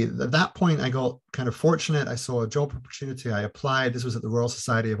 Anyway, at that point, I got kind of fortunate. I saw a job opportunity. I applied. This was at the Royal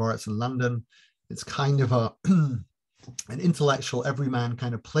Society of Arts in London. It's kind of an intellectual everyman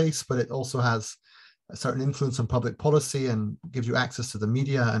kind of place, but it also has a certain influence on public policy and gives you access to the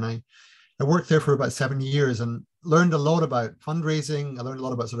media. And I worked there for about 7 years and learned a lot about fundraising. I learned a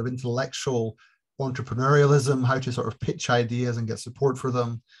lot about sort of intellectual entrepreneurialism, how to sort of pitch ideas and get support for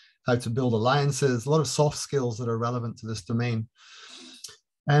them, how to build alliances, a lot of soft skills that are relevant to this domain.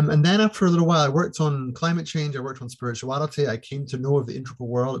 And then after a little while, I worked on climate change. I worked on spirituality. I came to know of the integral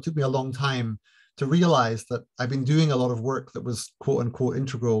world. It took me a long time to realize that I've been doing a lot of work that was quote unquote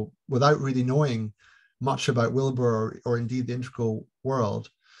integral without really knowing much about Wilbur or indeed the integral world.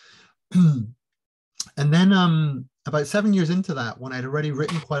 And then about 7 years into that, when I'd already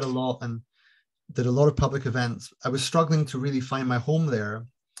written quite a lot and did a lot of public events, I was struggling to really find my home there.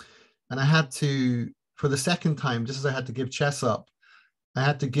 And I had to, for the second time, just as I had to give chess up, I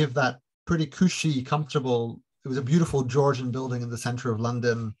had to give that pretty cushy, comfortable, it was a beautiful Georgian building in the center of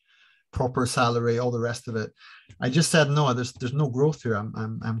London, proper salary, all the rest of it. I just said, no, there's no growth here.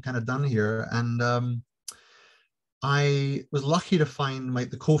 I'm kind of done here. And I was lucky to find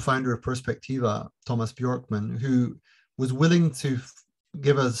the co-founder of Perspectiva, Thomas Bjorkman, who was willing to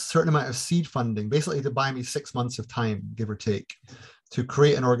give a certain amount of seed funding, basically to buy me 6 months of time, give or take, to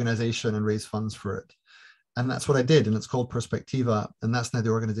create an organization and raise funds for it. And that's what I did. And it's called Perspectiva. And that's now the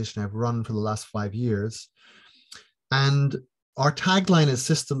organization I've run for the last 5 years. And our tagline is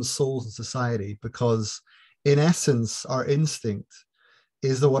systems, souls, and society, because in essence, our instinct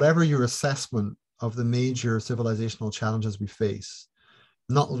is that whatever your assessment of the major civilizational challenges we face,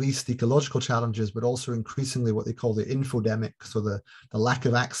 not least ecological challenges, but also increasingly what they call the infodemic, so the lack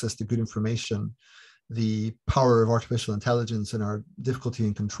of access to good information, the power of artificial intelligence and our difficulty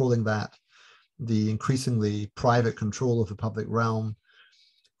in controlling that, the increasingly private control of the public realm.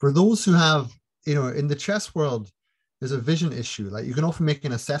 For those who have, in the chess world, there's a vision issue. Like you can often make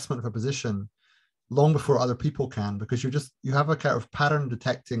an assessment of a position long before other people can, because you have a kind of pattern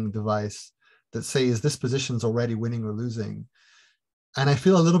detecting device that says this position's already winning or losing. And I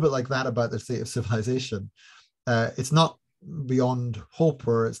feel a little bit like that about the state of civilization. It's not beyond hope,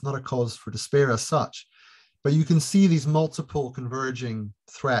 or it's not a cause for despair as such, but you can see these multiple converging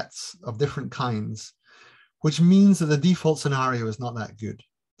threats of different kinds, which means that the default scenario is not that good.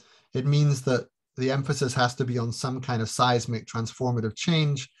 It means that the emphasis has to be on some kind of seismic transformative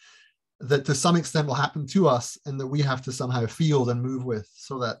change that to some extent will happen to us, and that we have to somehow field and move with,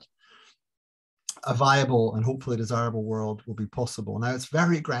 so that a viable and hopefully desirable world will be possible. Now, it's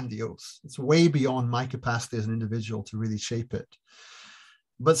very grandiose. It's way beyond my capacity as an individual to really shape it.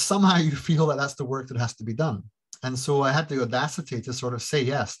 But somehow you feel that that's the work that has to be done. And so I had the audacity to sort of say,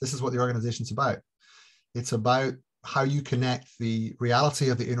 yes, this is what the organization's about. It's about how you connect the reality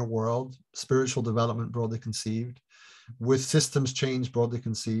of the inner world, spiritual development broadly conceived, with systems change broadly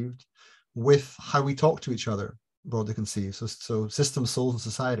conceived, with how we talk to each other broadly conceived. So systems, souls, and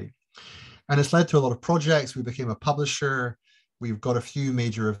society. And it's led to a lot of projects. We became a publisher. We've got a few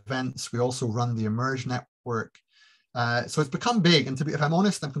major events. We also run the Emerge network. So it's become big. And if I'm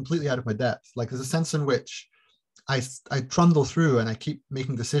honest, I'm completely out of my depth. Like there's a sense in which I trundle through and I keep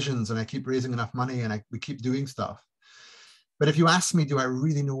making decisions and I keep raising enough money and we keep doing stuff. But if you ask me, do I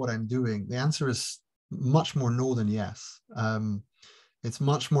really know what I'm doing? The answer is much more no than yes. It's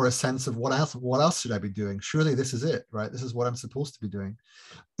much more a sense of what else should I be doing? Surely this is it, right? This is what I'm supposed to be doing.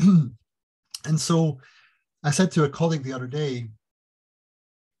 And so I said to a colleague the other day,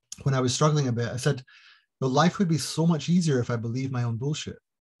 when I was struggling a bit, I said, well, life would be so much easier if I believed my own bullshit.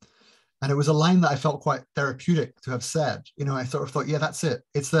 And it was a line that I felt quite therapeutic to have said. I sort of thought, yeah, that's it.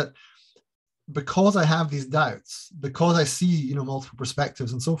 It's that because I have these doubts, because I see, multiple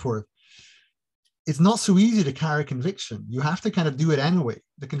perspectives and so forth, it's not so easy to carry conviction. You have to kind of do it anyway.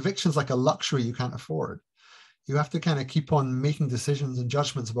 The conviction is like a luxury you can't afford. You have to kind of keep on making decisions and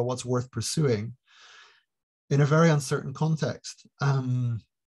judgments about what's worth pursuing in a very uncertain context. And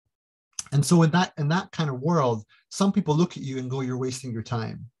so in that kind of world, some people look at you and go, you're wasting your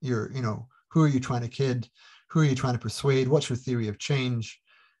time. Who are you trying to kid? Who are you trying to persuade? What's your theory of change?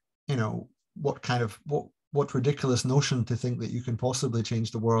 What ridiculous notion to think that you can possibly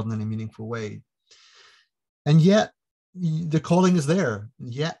change the world in any meaningful way. And yet the calling is there.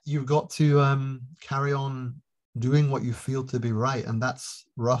 Yet you've got to carry on doing what you feel to be right. And that's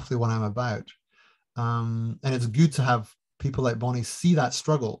roughly what I'm about. And it's good to have people like Bonnie see that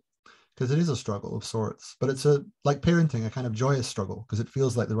struggle, because it is a struggle of sorts, but it's like parenting, a kind of joyous struggle, because it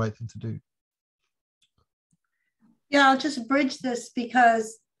feels like the right thing to do. Yeah, I'll just bridge this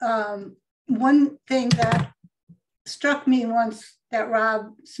because one thing that struck me once that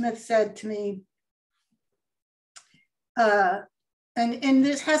Robb Smith said to me, and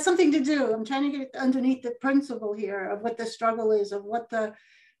this has something to do, I'm trying to get underneath the principle here of what the struggle is, of what the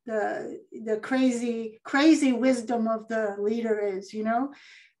crazy wisdom of the leader is,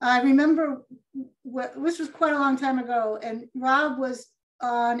 I remember this was quite a long time ago, and Robb was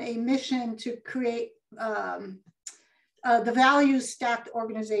on a mission to create the values stacked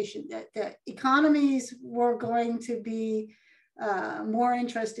organization, that economies were going to be more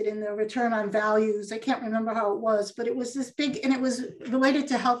interested in the return on values. I can't remember how it was, but it was this big, and it was related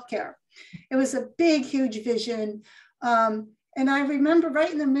to healthcare. It was a big, huge vision. And I remember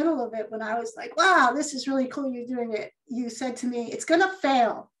right in the middle of it, when I was like, wow, this is really cool, you're doing it, you said to me, it's going to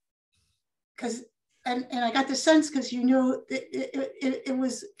fail. And I got the sense, because you knew it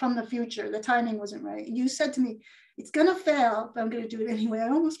was from the future, the timing wasn't right. You said to me, it's going to fail, but I'm going to do it anyway. I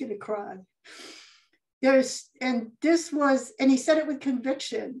almost going to cry. And he said it with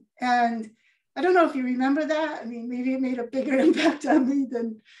conviction. And I don't know if you remember that. I mean, maybe it made a bigger impact on me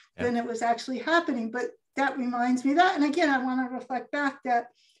than it was actually happening, but that reminds me of that. And again, I want to reflect back that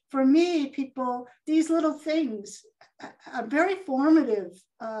for me, these little things are very formative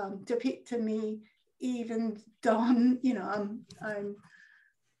to me, even though I'm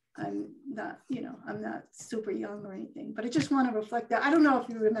not, I'm not super young or anything, but I just want to reflect that. I don't know if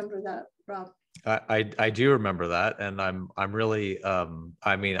you remember that, Robb. I do remember that, and I'm really I'm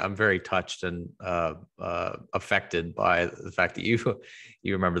very touched and affected by the fact that you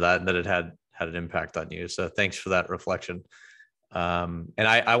remember that, and that it had an impact on you. So thanks for that reflection. And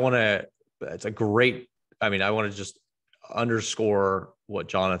I want to, it's a great, I want to just underscore what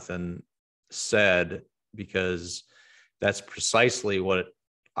Jonathan said, because that's precisely what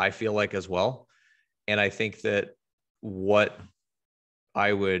I feel like as well. And I think that what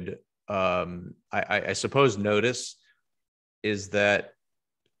I would, I suppose, notice is that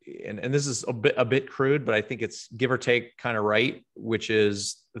and this is a bit crude, but I think it's give or take kind of right, which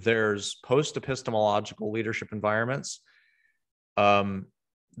is there's post-epistemological leadership environments.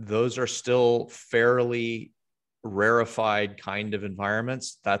 Those are still fairly rarefied kind of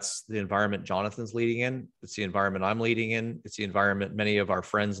environments. That's the environment Jonathan's leading in. It's the environment I'm leading in. It's the environment many of our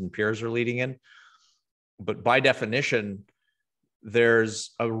friends and peers are leading in. But by definition,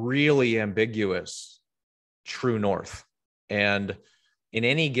 there's a really ambiguous true north. And in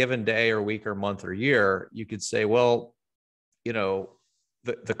any given day or week or month or year, you could say, well, you know,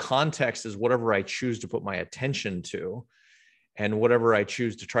 the context is whatever I choose to put my attention to and whatever I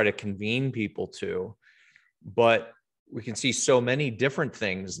choose to try to convene people to. But we can see so many different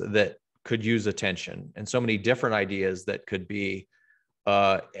things that could use attention and so many different ideas that could be,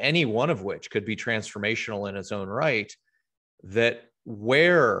 any one of which could be transformational in its own right, that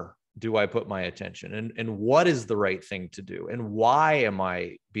where do I put my attention and what is the right thing to do? And why am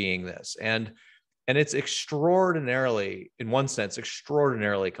I being this? And it's extraordinarily, in one sense,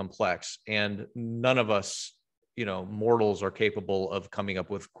 extraordinarily complex. And none of us, you know, mortals are capable of coming up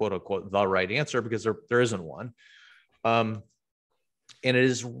with quote unquote the right answer, because there isn't one. And it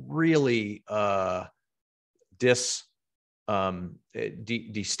is really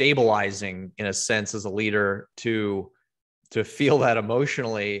destabilizing in a sense as a leader to feel that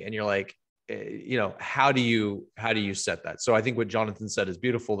emotionally. And you're like, you know, how do you set that? So I think what Jonathan said is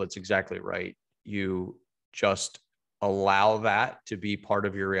beautiful. That's exactly right. You just allow that to be part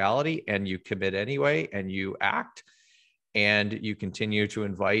of your reality, and you commit anyway, and you act, and you continue to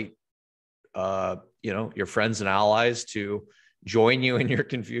invite, you know, your friends and allies to join you in your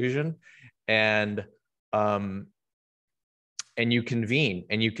confusion, and you convene,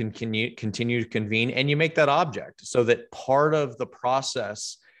 and you can continue to convene, and you make that object so that part of the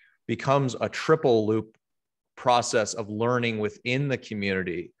process becomes a triple loop process of learning within the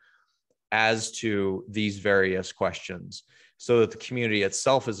community as to these various questions, so that the community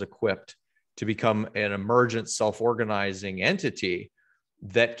itself is equipped to become an emergent self-organizing entity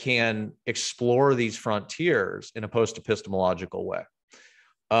that can explore these frontiers in a post-epistemological way.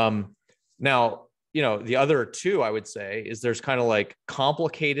 Now, you know, the other two I would say is there's kind of like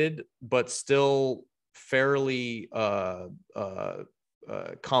complicated, but still fairly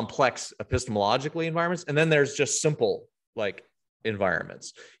complex epistemologically environments. And then there's just simple like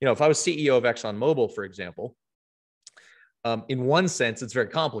environments. You know, if I was CEO of ExxonMobil, for example, in one sense, it's very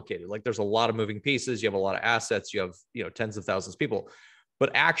complicated. Like there's a lot of moving pieces. You have a lot of assets. You have, you know, tens of thousands of people.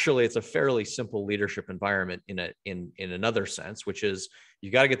 But actually, it's a fairly simple leadership environment in another sense, which is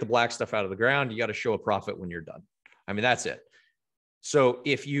you got to get the black stuff out of the ground. You got to show a profit when you're done. I mean, that's it. So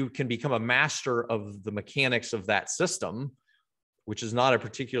if you can become a master of the mechanics of that system, which is not a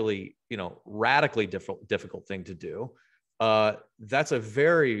particularly, you know, radically difficult thing to do, that's a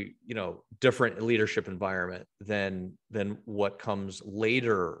very, you know, different leadership environment than what comes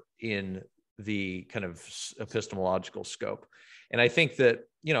later in the kind of epistemological scope. And I think that,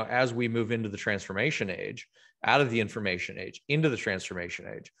 you know, as we move into the transformation age, out of the information age, into the transformation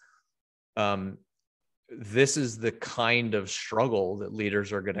age, this is the kind of struggle that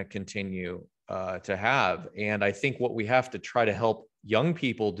leaders are going to continue to have. And I think what we have to try to help young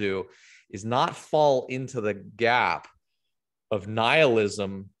people do is not fall into the gap of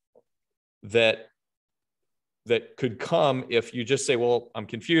nihilism that could come if you just say, well, I'm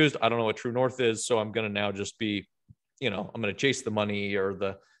confused. I don't know what true north is. So I'm going to now just be, you know, I'm going to chase the money or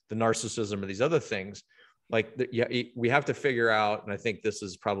the narcissism or these other things. Like, yeah, we have to figure out, and I think this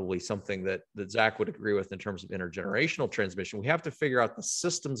is probably something that Zach would agree with in terms of intergenerational transmission. We have to figure out the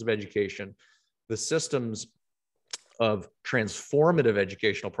systems of education, the systems of transformative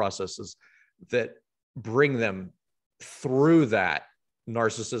educational processes that bring them through that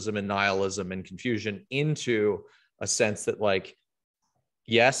narcissism and nihilism and confusion into a sense that, like,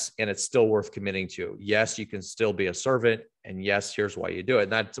 yes, and it's still worth committing to. Yes, you can still be a servant, and yes, here's why you do it.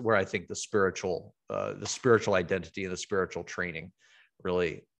 And that's where I think the spiritual identity and the spiritual training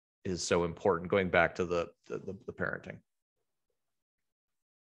really is so important. Going back to the parenting.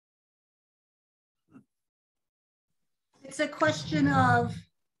 It's a question of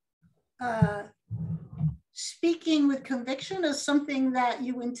speaking with conviction of something that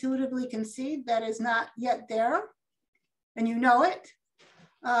you intuitively concede that is not yet there, and you know it.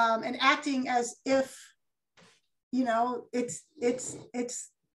 And acting as if, you know, it's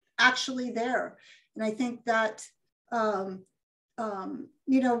actually there. And I think that,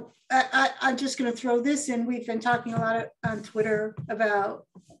 you know, I'm just going to throw this in. We've been talking a lot on Twitter about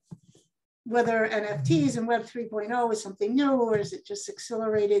whether NFTs and Web 3.0 is something new, or is it just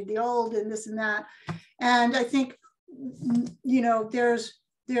accelerated the old and this and that. And I think, you know, there's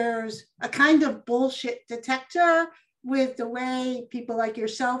there's a kind of bullshit detector with the way people like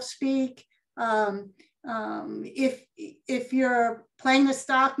yourself speak. If you're playing the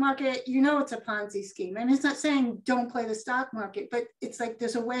stock market, you know it's a Ponzi scheme. And it's not saying don't play the stock market, but it's like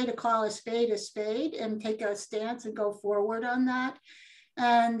there's a way to call a spade and take a stance and go forward on that.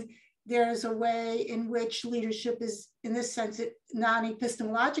 And there's a way in which leadership is, in this sense,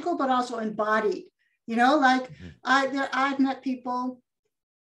 non-epistemological, but also embodied. You know, like I've met people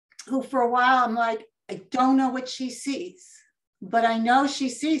who for a while I'm like, I don't know what she sees, but I know she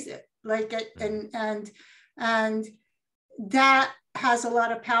sees it. Like, and that has a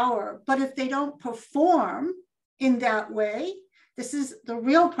lot of power. But if they don't perform in that way, this is the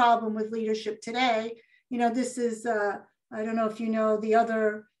real problem with leadership today. You know, this is, I don't know if you know the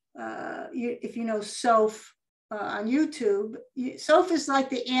other, if you know Soph on YouTube. Soph is like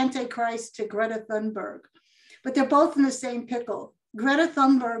the Antichrist to Greta Thunberg, but they're both in the same pickle. Greta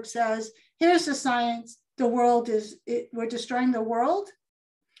Thunberg says, here's the science, the world is, we're destroying the world.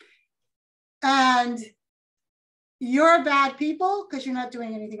 And you're bad people because you're not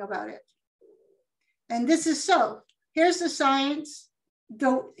doing anything about it. And this is so. Here's the science.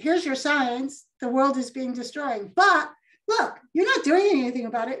 Here's your science. The world is being destroyed. But look, you're not doing anything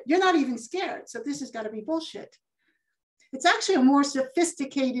about it. You're not even scared. So this has got to be bullshit. It's actually a more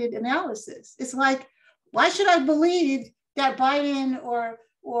sophisticated analysis. It's like, why should I believe that Biden or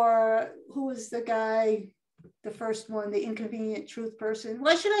who was the guy, the first one, the inconvenient truth person?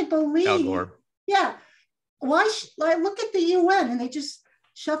 Why should I believe? Al Gore. Yeah. Why? Like, look at the UN, and they just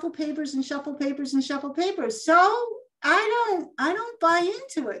shuffle papers and shuffle papers and shuffle papers. So I don't buy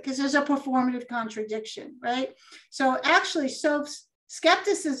into it because there's a performative contradiction, right? So actually, Soph's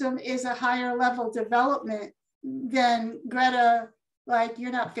skepticism is a higher level development than Greta. Like,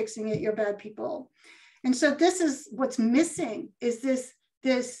 you're not fixing it, you're bad people. And so this is what's missing, is this,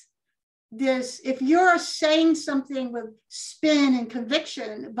 if you're saying something with spin and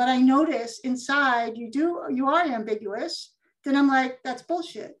conviction, but I notice inside you are ambiguous, then I'm like, that's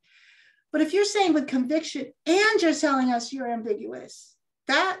bullshit. But if you're saying with conviction and you're telling us you're ambiguous,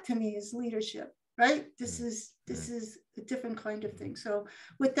 that to me is leadership, right? This is a different kind of thing. So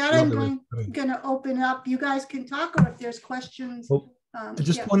with that, I'm going to open up. You guys can talk, or if there's questions. Well, I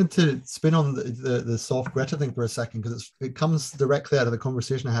just wanted to spin on the soft Greta thing for a second, because it comes directly out of the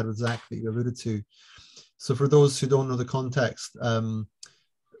conversation I had with Zach that you alluded to. So for those who don't know the context,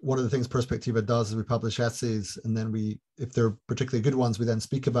 one of the things Perspectiva does is we publish essays, and then we, if they're particularly good ones, we then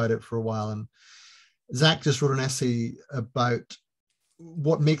speak about it for a while. And Zach just wrote an essay about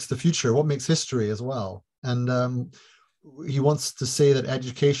what makes the future, what makes history as well. And he wants to say that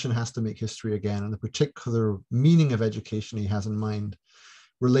education has to make history again, and the particular meaning of education he has in mind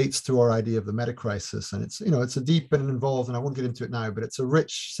relates to our idea of the meta crisis. And it's, you know, it's a deep and involved, and I won't get into it now, but it's a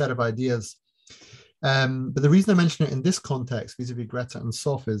rich set of ideas. But the reason I mention it in this context, vis-a-vis Greta and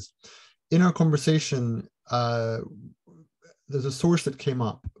Soph, is in our conversation, there's a source that came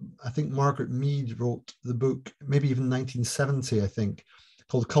up. I think Margaret Mead wrote the book, maybe even 1970, I think,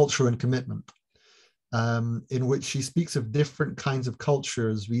 called Culture and Commitment, in which she speaks of different kinds of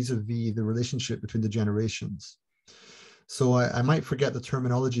cultures vis-a-vis the relationship between the generations. So I might forget the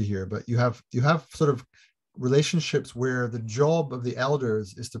terminology here, but you have sort of relationships where the job of the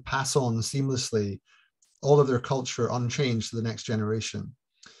elders is to pass on seamlessly all of their culture unchanged to the next generation.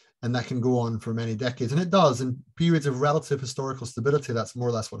 And that can go on for many decades. And it does. In periods of relative historical stability, that's more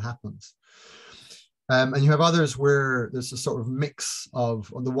or less what happens. And you have others where there's a sort of mix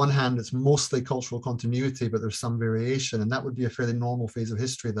of, on the one hand, it's mostly cultural continuity, but there's some variation. And that would be a fairly normal phase of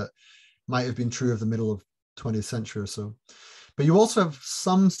history that might have been true of the middle of 20th century or so. But you also have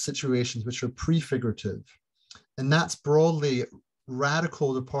some situations which are prefigurative. And that's broadly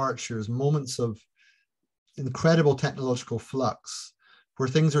radical departures, moments of incredible technological flux, where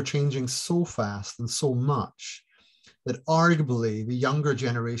things are changing so fast and so much that arguably the younger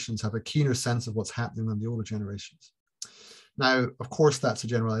generations have a keener sense of what's happening than the older generations. Now, of course, that's a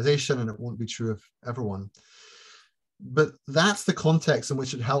generalization and it won't be true of everyone. But that's the context in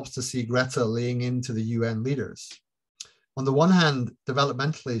which it helps to see Greta laying into the UN leaders. On the one hand,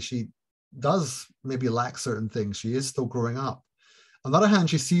 developmentally, she does maybe lack certain things. She is still growing up. On the other hand,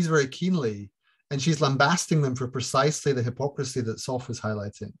 she sees very keenly, and she's lambasting them for precisely the hypocrisy that Soph was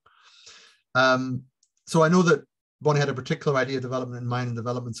highlighting. So I know that Bonnie had a particular idea of development in mind, and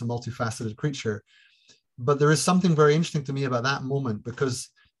development's a multifaceted creature. But there is something very interesting to me about that moment, because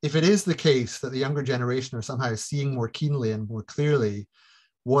if it is the case that the younger generation are somehow seeing more keenly and more clearly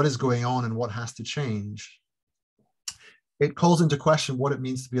what is going on and what has to change, it calls into question what it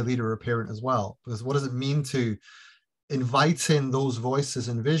means to be a leader or a parent as well. Because what does it mean to invite in those voices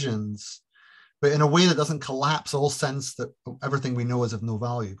and visions, but in a way that doesn't collapse all sense that everything we know is of no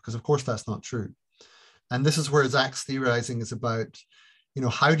value, because of course that's not true. And this is where Zach's theorizing is about,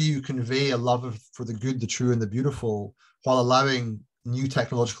 how do you convey a love for the good, the true, and the beautiful while allowing new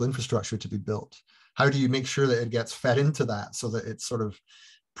technological infrastructure to be built? How do you make sure that it gets fed into that so that it's sort of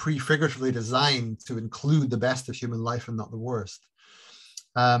prefiguratively designed to include the best of human life and not the worst?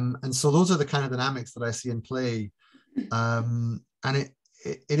 And so those are the kind of dynamics that I see in play. And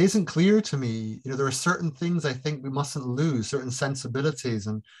it isn't clear to me, there are certain things I think we mustn't lose, certain sensibilities,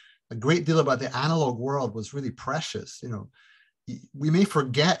 and a great deal about the analog world was really precious. We may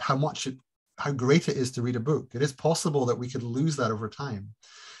forget how great it is to read a book. It is possible that we could lose that over time.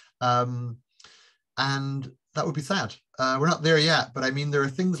 And that would be sad. We're not there yet, but I mean, there are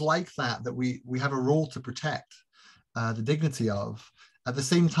things like that we have a role to protect the dignity of. At the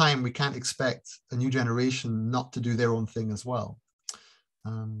same time, we can't expect a new generation not to do their own thing as well.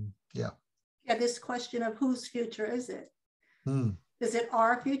 Yeah, this question of whose future is it? Mm. Is it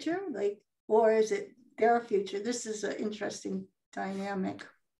our future, or is it their future? This is an interesting dynamic.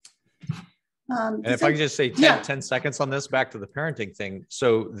 And if I could just say 10 seconds on this, back to the parenting thing.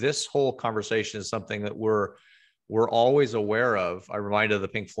 So this whole conversation is something that we're always aware of. I reminded of the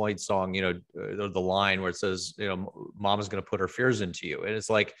Pink Floyd song, the line where it says, mom is going to put her fears into you. And it's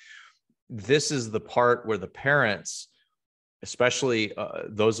like, this is the part where the parents, especially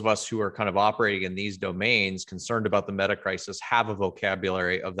those of us who are kind of operating in these domains, concerned about the meta crisis, have a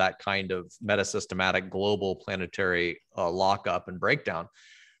vocabulary of that kind of meta-systematic global planetary lockup and breakdown.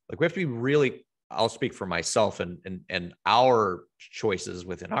 Like, we have to be really, I'll speak for myself and our choices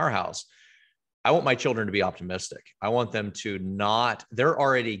within our house. I want my children to be optimistic. I want them to they're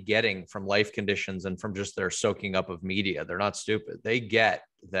already getting from life conditions and from just their soaking up of media. They're not stupid. They get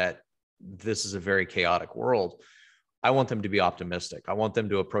that this is a very chaotic world. I want them to be optimistic. I want them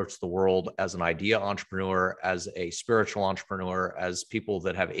to approach the world as an idea entrepreneur, as a spiritual entrepreneur, as people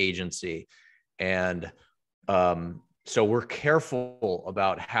that have agency. And so we're careful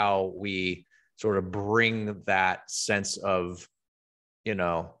about how we sort of bring that sense of,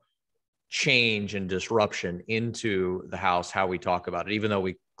 change and disruption into the house, how we talk about it, even though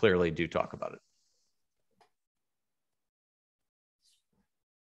we clearly do talk about it.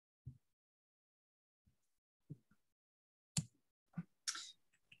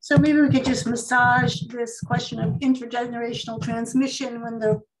 So maybe we could just massage this question of intergenerational transmission when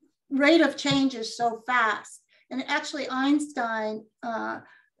the rate of change is so fast. And actually Einstein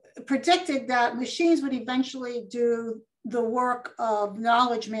predicted that machines would eventually do the work of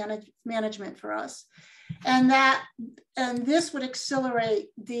knowledge management for us. And this would accelerate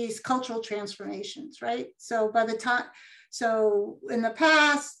these cultural transformations, right? So in the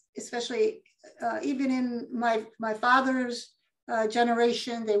past, especially even in my father's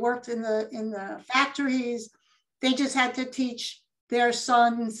generation, they worked in the factories. They just had to teach their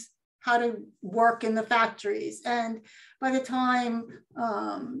sons how to work in the factories. And by the time,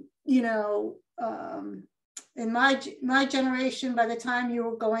 in my generation, by the time you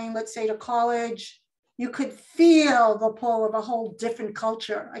were going, let's say, to college, you could feel the pull of a whole different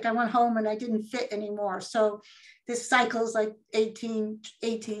culture. Like, I went home and I didn't fit anymore. So this cycle's like 18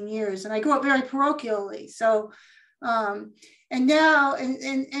 years. And I grew up very parochially. So, and now,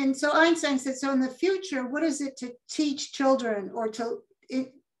 and so Einstein said, so in the future, what is it to teach children, or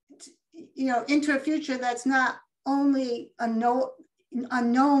into a future that's not only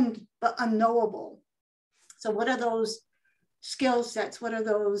unknown, but unknowable? So what are those skill sets? What are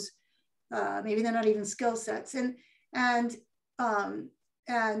those, maybe they're not even skill sets. And I'm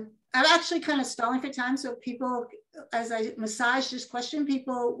actually kind of stalling for time. So people, as I massage this question,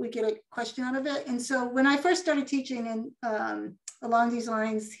 we get a question out of it. And so when I first started teaching along these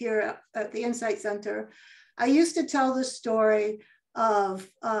lines here at the Insight Center, I used to tell the story of,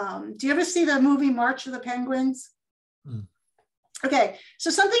 do you ever see the movie March of the Penguins? Mm. Okay,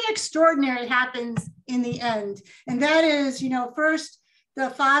 so something extraordinary happens in the end. And that is, first the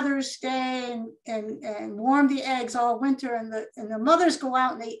fathers stay and warm the eggs all winter, and the mothers go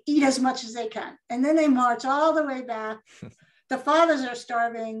out and they eat as much as they can. And then they march all the way back. The fathers are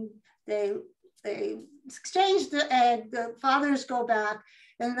starving. They exchange the egg, the fathers go back,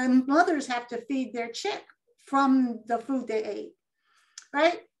 and then mothers have to feed their chick from the food they ate,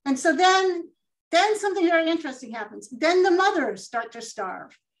 right? And so then something very interesting happens. Then the mothers start to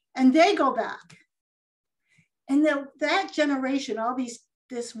starve and they go back. And that generation,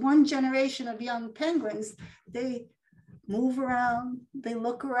 this one generation of young penguins, they move around, they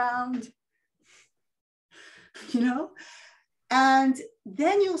look around, And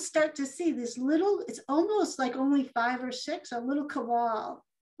then you'll start to see this little, it's almost like only 5 or 6, a little cabal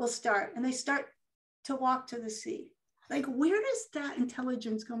will start, and they start to walk to the sea. Like, where does that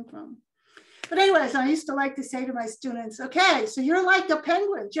intelligence come from? But anyways, I used to like to say to my students, okay, so you're like the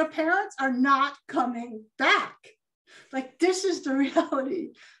penguins. Your parents are not coming back. Like, this is the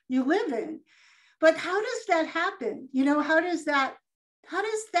reality you live in. But how does that happen? You know, how does that,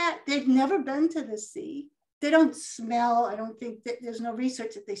 they've never been to the sea. They don't smell. I don't think that there's no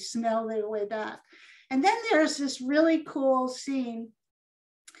research that they smell their way back. And then there's this really cool scene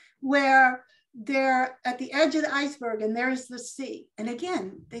where they're at the edge of the iceberg and there's the sea. And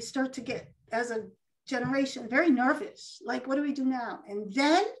again, they start to get, as a generation, very nervous. Like, what do we do now? And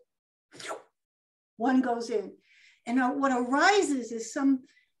then one goes in. And what arises is some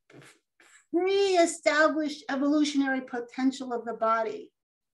pre-established evolutionary potential of the body.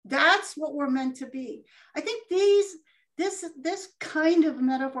 That's what we're meant to be. I think this kind of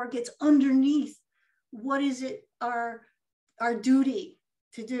metaphor gets underneath what is it our duty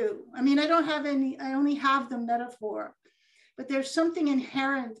to do. I mean, I only have the metaphor, but there's something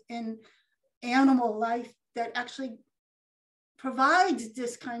inherent in animal life that actually provides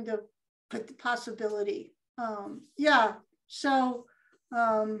this kind of possibility. Yeah, so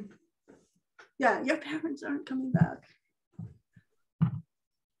yeah, your parents aren't coming back.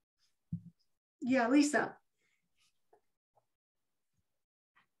 Yeah, Lisa.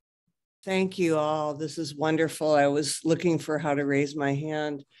 Thank you all. This is wonderful. I was looking for how to raise my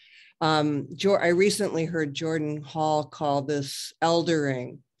hand. I recently heard Jordan Hall call this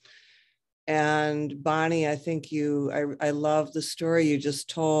eldering. And Bonnie, I think I love the story you just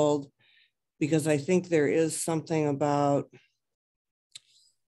told, because I think there is something about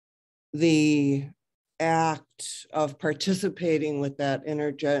the act of participating with that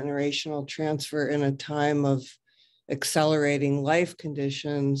intergenerational transfer in a time of accelerating life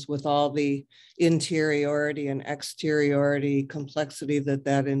conditions, with all the interiority and exteriority complexity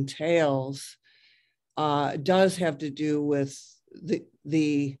that entails, does have to do with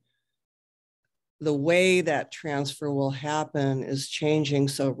the way that transfer will happen is changing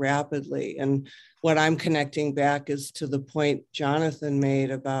so rapidly. And what I'm connecting back is to the point Jonathan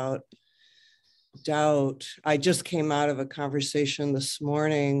made about doubt. I just came out of a conversation this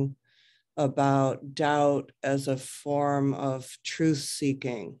morning about doubt as a form of truth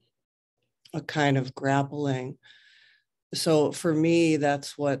seeking, a kind of grappling. So for me,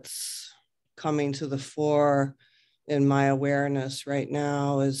 that's what's coming to the fore in my awareness right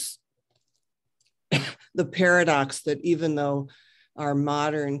now, is the paradox that even though our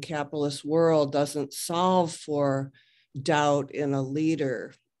modern capitalist world doesn't solve for doubt in a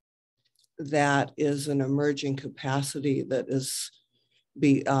leader, that is an emerging capacity that is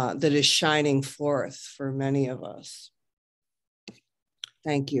shining forth for many of us.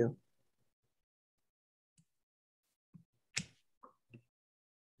 Thank you.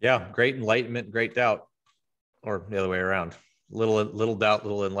 Yeah, great enlightenment, great doubt, or the other way around. Little doubt,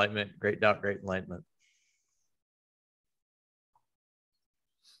 little enlightenment, great doubt, great enlightenment.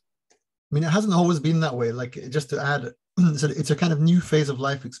 I mean, it hasn't always been that way. Like, just to add, it's a kind of new phase of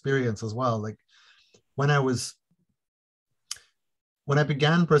life experience as well. Like, when I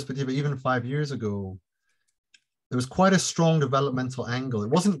began Perspectiva, even 5 years ago, there was quite a strong developmental angle. It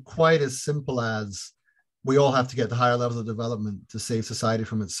wasn't quite as simple as we all have to get to higher levels of development to save society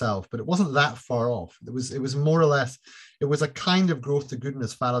from itself, but it wasn't that far off. It was more or less, it was a kind of growth to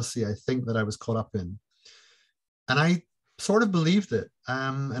goodness fallacy, I think, that I was caught up in. And I sort of believed it.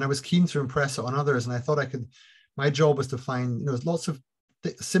 And I was keen to impress it on others. And I thought my job was to find, lots of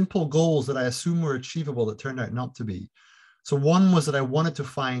simple goals that I assume were achievable that turned out not to be. So one was that I wanted to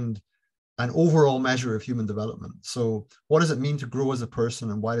find an overall measure of human development. So what does it mean to grow as a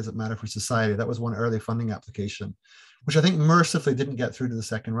person, and why does it matter for society? That was one early funding application, which I think mercifully didn't get through to the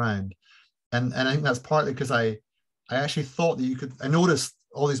second round. And I think that's partly because I actually thought that I noticed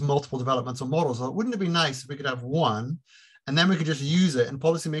all these multiple developmental models. I thought, wouldn't it be nice if we could have one, and then we could just use it and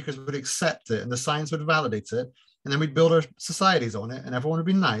policymakers would accept it and the science would validate it, and then we'd build our societies on it and everyone would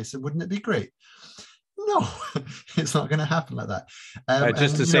be nice, and wouldn't it be great? No, it's not going to happen like that.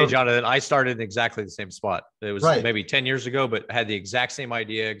 Just to say, Jonathan, I started in exactly the same spot. It was right. Maybe 10 years ago, but had the exact same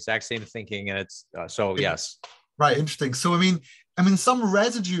idea, exact same thinking. And it's so, yes. Right. Interesting. So, I mean, some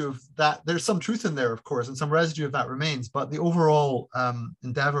residue of that, there's some truth in there, of course, and some residue of that remains, but the overall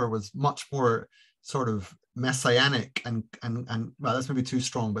endeavor was much more sort of messianic and well, that's maybe too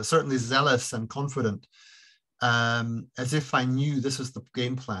strong, but certainly zealous and confident, as if I knew this is the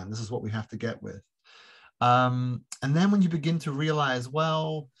game plan. This is what we have to get with. And then when you begin to realize,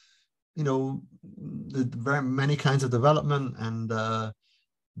 well, very many kinds of development, and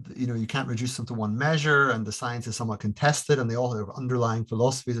you can't reduce them to one measure, and the science is somewhat contested, and they all have underlying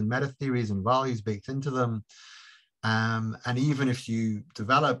philosophies and meta theories and values baked into them. And even if you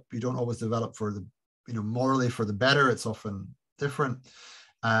develop, you don't always develop for the, morally for the better. It's often different.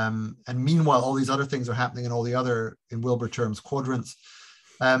 And meanwhile, all these other things are happening in all the other, in Wilber terms, quadrants.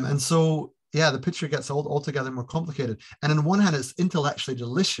 And so, yeah, the picture gets altogether more complicated. And on one hand, it's intellectually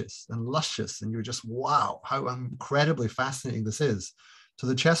delicious and luscious, and you're just, wow, how incredibly fascinating this is. So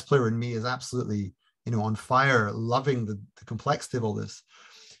the chess player in me is absolutely, on fire, loving the complexity of all this.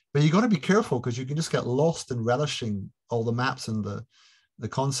 But you got to be careful, because you can just get lost in relishing all the maps and the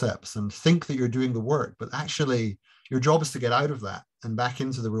concepts and think that you're doing the work. But actually, your job is to get out of that and back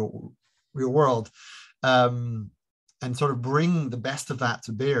into the real world, and sort of bring the best of that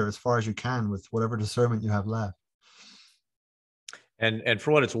to bear as far as you can with whatever discernment you have left. And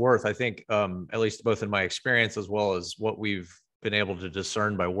for what it's worth, I think, at least both in my experience as well as what we've been able to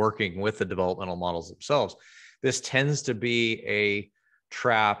discern by working with the developmental models themselves, this tends to be a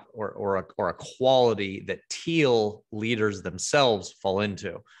trap or a quality that teal leaders themselves fall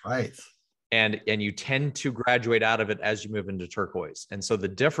into. Right. And you tend to graduate out of it as you move into turquoise. And so the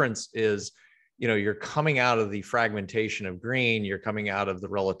difference is, you're coming out of the fragmentation of green, you're coming out of the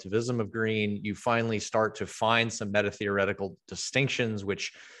relativism of green, you finally start to find some meta-theoretical distinctions,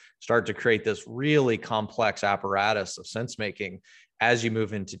 which start to create this really complex apparatus of sense making as you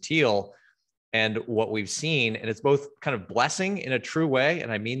move into teal. And what we've seen, and it's both kind of blessing in a true way,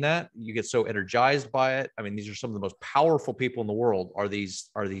 and I mean that, you get so energized by it. I mean, these are some of the most powerful people in the world are these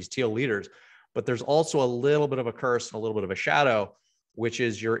teal leaders, but there's also a little bit of a curse and a little bit of a shadow, which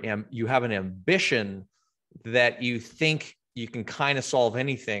is you have an ambition that you think you can kind of solve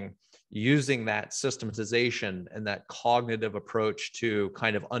anything using that systematization and that cognitive approach to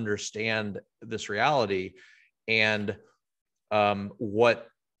kind of understand this reality. And what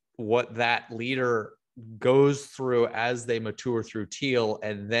that leader goes through as they mature through teal,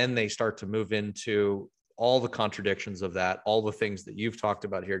 and then they start to move into all the contradictions of that, all the things that you've talked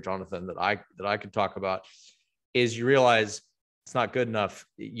about here, Jonathan, that I could talk about, is you realize it's not good enough.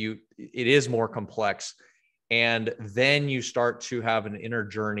 It is more complex. And then you start to have an inner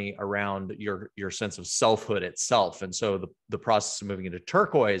journey around your sense of selfhood itself. And so the process of moving into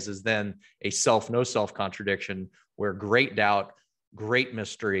turquoise is then a no self contradiction, where great doubt, great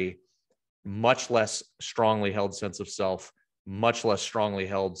mystery, much less strongly held sense of self, much less strongly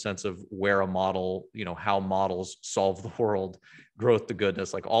held sense of where a model, how models solve the world, growth to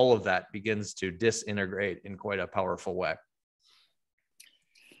goodness, like all of that begins to disintegrate in quite a powerful way.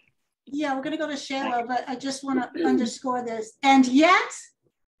 Yeah, we're going to go to Shayla, but I just want to underscore this. And yet,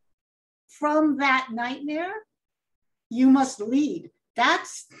 from that nightmare, you must lead.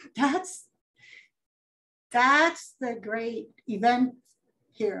 That's the great event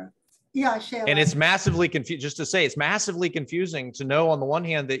here. Yeah, Shayla. And it's massively confusing. Just to say, it's massively confusing to know on the one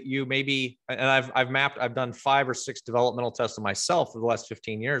hand that you maybe, and I've done 5 or 6 developmental tests of myself for the last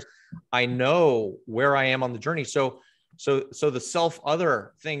 15 years. I know where I am on the journey. So the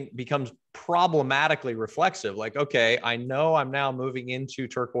self-other thing becomes problematically reflexive. Like, okay, I know I'm now moving into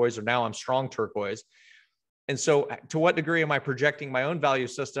turquoise, or now I'm strong turquoise. And so to what degree am I projecting my own value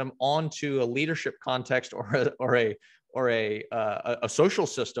system onto a leadership context or a social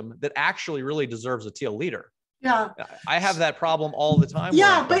system that actually really deserves a teal leader? Yeah. I have that problem all the time.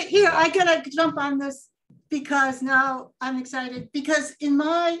 Yeah, but here I gotta jump on this, because now I'm excited, because in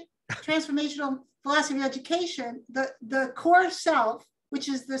my transformational philosophy of education, the core self, which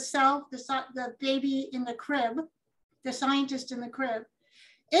is the baby in the crib, the scientist in the crib,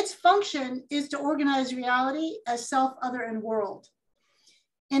 its function is to organize reality as self, other, and world.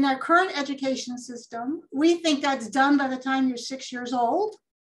 In our current education system, we think that's done by the time you're 6 years old,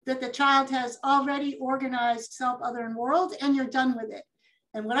 that the child has already organized self, other, and world, and you're done with it.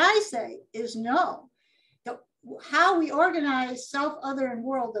 And what I say is no. How we organize self, other, and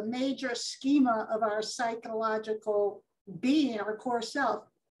world, the major schema of our psychological being, our core self,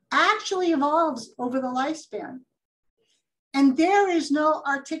 actually evolves over the lifespan. And there is no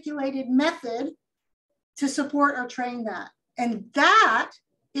articulated method to support or train that. And that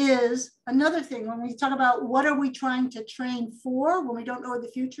is another thing. When we talk about what are we trying to train for when we don't know what the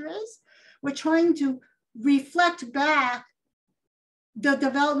future is, we're trying to reflect back the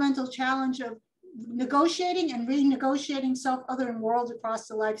developmental challenge of negotiating and renegotiating self, other, and world across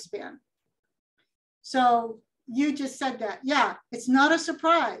the lifespan. So you just said that. Yeah, it's not a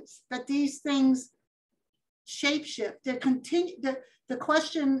surprise that these things shapeshift. The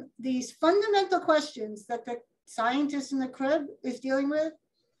question, these fundamental questions that the scientist in the crib is dealing with,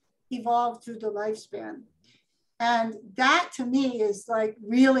 evolve through the lifespan. And that to me is like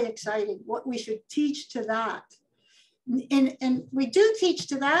really exciting, what we should teach to that. And we do teach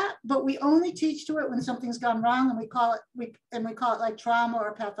to that, but we only teach to it when something's gone wrong, and we call it like trauma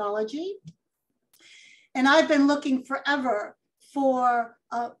or pathology. And I've been looking forever for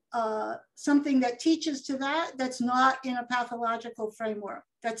something that teaches to that, that's not in a pathological framework,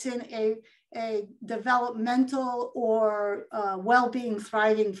 that's in a developmental or well-being,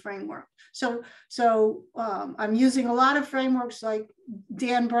 thriving framework. So I'm using a lot of frameworks like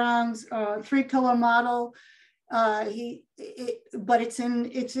Dan Brown's 3-pillar model. But it's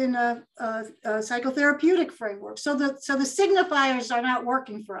in a psychotherapeutic framework. So the signifiers are not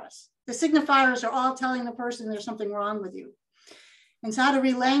working for us. The signifiers are all telling the person there's something wrong with you. And so how to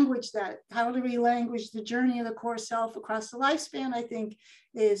relanguage that, how to relanguage the journey of the core self across the lifespan, I think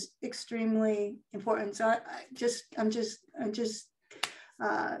is extremely important. So I'm just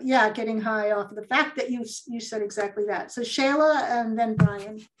getting high off of the fact that you said exactly that. So Shayla and then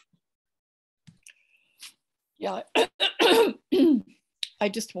Brian. Yeah, I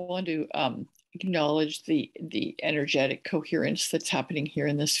just want to acknowledge the energetic coherence that's happening here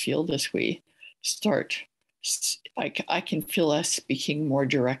in this field as we start. I can feel us speaking more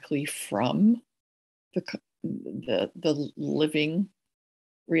directly from the living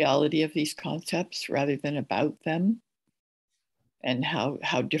reality of these concepts rather than about them, and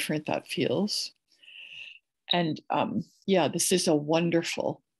how different that feels. And this is a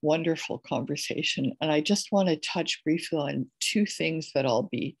wonderful conversation. And I just want to touch briefly on 2 things that I'll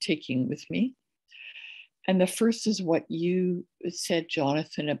be taking with me. And the first is what you said,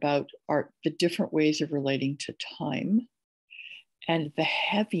 Jonathan, about the different ways of relating to time and the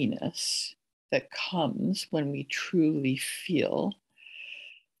heaviness that comes when we truly feel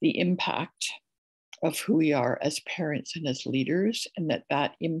the impact of who we are as parents and as leaders, and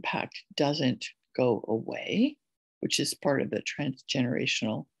that impact doesn't go away, which is part of the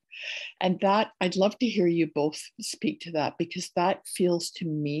transgenerational. And that, I'd love to hear you both speak to that, because that feels to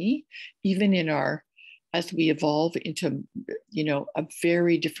me, even as we evolve into, a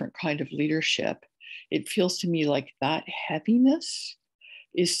very different kind of leadership, it feels to me like that heaviness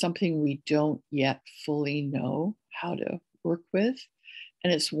is something we don't yet fully know how to work with.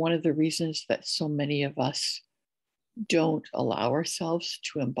 And it's one of the reasons that so many of us don't allow ourselves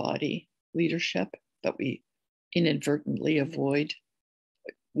to embody leadership, that we inadvertently avoid.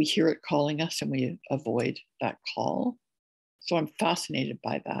 We hear it calling us and we avoid that call. So I'm fascinated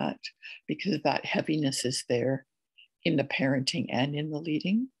by that, because that heaviness is there in the parenting and in the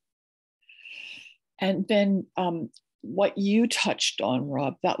leading. And then what you touched on,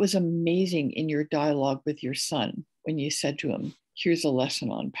 Rob, that was amazing in your dialogue with your son, when you said to him, here's a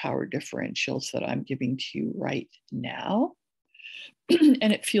lesson on power differentials that I'm giving to you right now.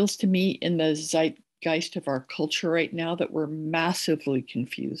 And it feels to me in the zeitgeist of our culture right now that we're massively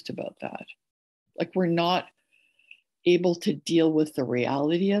confused about that. Like, we're not able to deal with the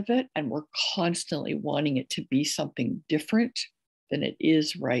reality of it, and we're constantly wanting it to be something different than it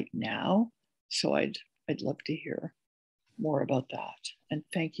is right now. So I'd love to hear more about that. And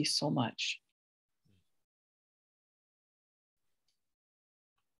thank you so much.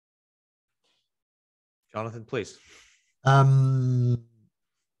 Jonathan, please. Well,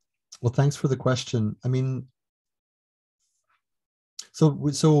 thanks for the question. I mean, so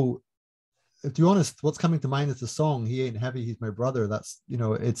to be honest, what's coming to mind is the song "He Ain't Heavy, He's My Brother." That's,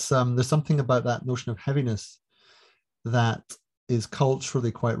 it's there's something about that notion of heaviness that is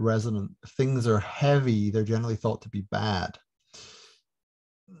culturally quite resonant. Things are heavy, they're generally thought to be bad,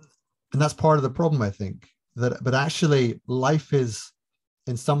 and that's part of the problem, I think. But actually, life is,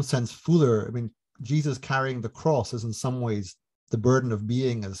 in some sense, fuller. I mean, Jesus carrying the cross is in some ways the burden of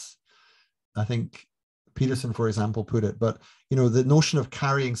being, as I think Peterson, for example, put it. But the notion of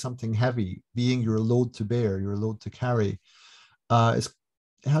carrying something heavy, being your load to bear, your load to carry, has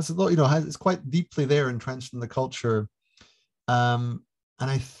a lot. It's quite deeply there, entrenched in the culture. And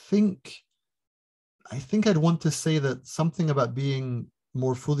I think I'd want to say that something about being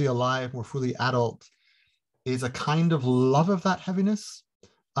more fully alive, more fully adult, is a kind of love of that heaviness,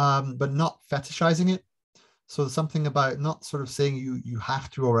 but not fetishizing it. So there's something about not sort of saying you have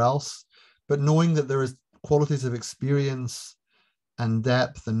to or else, but knowing that there is qualities of experience and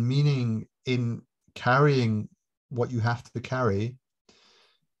depth and meaning in carrying what you have to carry,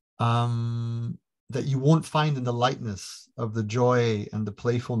 that you won't find in the lightness of the joy and the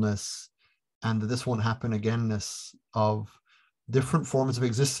playfulness and the "this won't happen againness" of different forms of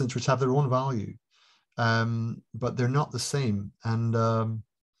existence, which have their own value, but they're not the same. And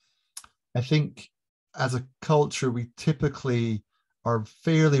I think as a culture, we typically are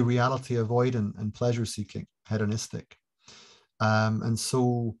fairly reality avoidant and pleasure seeking, hedonistic. And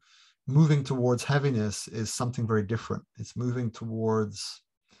so moving towards heaviness is something very different. It's moving towards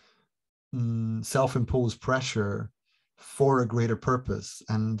self-imposed pressure for a greater purpose.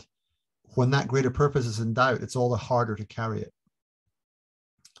 And when that greater purpose is in doubt, it's all the harder to carry it.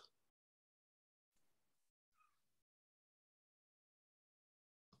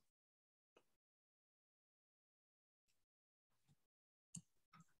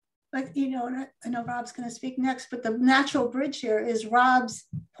 But, you know, and I know Robb's going to speak next, but the natural bridge here is Robb's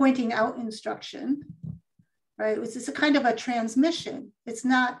pointing out instruction, right? It's a kind of a transmission. It's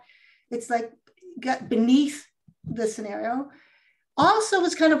not, it's like got beneath the scenario. Also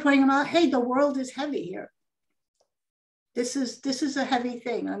was kind of pointing out, hey, the world is heavy here. This is a heavy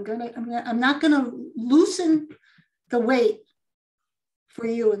thing. I'm not gonna loosen the weight for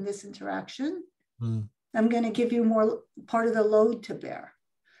you in this interaction. I'm gonna give you more part of the load to bear.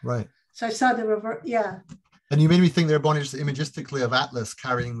 Right. So I saw the reverse. Yeah. And you made me think there, Bonnie, just imagistically of Atlas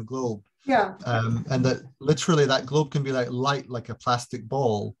carrying the globe. Yeah. And that literally that globe can be like light, like a plastic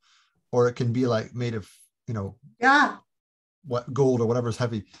ball, or it can be like made of, you know, yeah, what gold or whatever's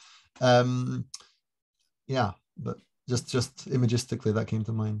heavy. Yeah, but just imagistically that came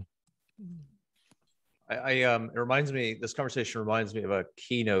to mind. It reminds me, this conversation reminds me of a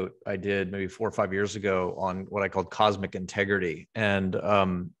keynote I did maybe 4 or 5 years ago on what I called cosmic integrity. And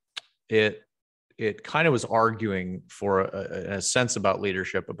it kind of was arguing for a sense about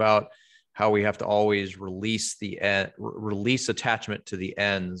leadership, about how we have to always release attachment to the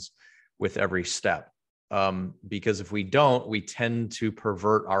ends with every step. Because if we don't, we tend to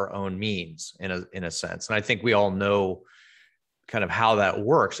pervert our own means in a sense. And I think we all know kind of how that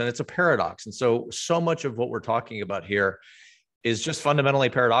works, and it's a paradox. And so much of what we're talking about here is just fundamentally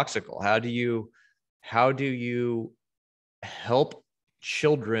paradoxical. How do you help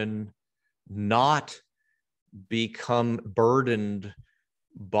children not become burdened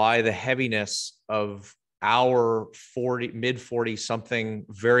by the heaviness of our mid 40 something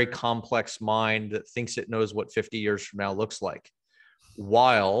very complex mind that thinks it knows what 50 years from now looks like,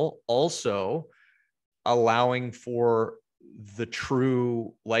 while also allowing for the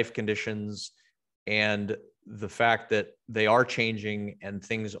true life conditions and the fact that they are changing and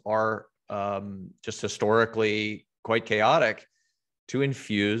things are just historically quite chaotic, to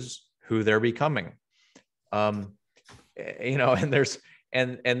infuse who they're becoming. You know, and there's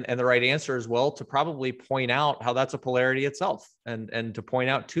and the right answer is, well, to probably point out how that's a polarity itself, and to point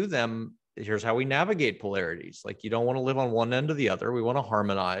out to them, here's how we navigate polarities. Like, you don't want to live on one end or the other. We want to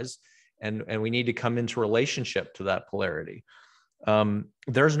harmonize, and we need to come into relationship to that polarity.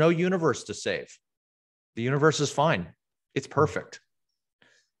 There's no universe to save. The universe is fine. It's perfect.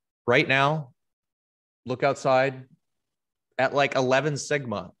 Right now, look outside at like 11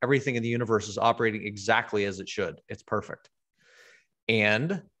 sigma. Everything in the universe is operating exactly as it should. It's perfect.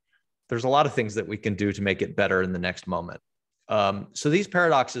 And there's a lot of things that we can do to make it better in the next moment. So these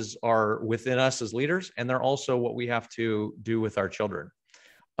paradoxes are within us as leaders, and they're also what we have to do with our children.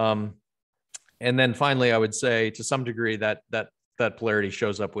 And then finally, I would say, to some degree, that polarity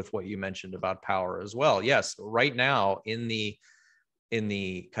shows up with what you mentioned about power as well. Yes, right now in the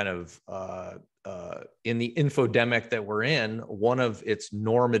kind of in the infodemic that we're in, one of its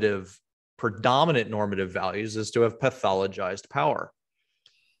predominant normative values is to have pathologized power.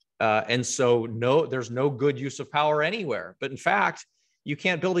 And so there's no good use of power anywhere. But in fact, you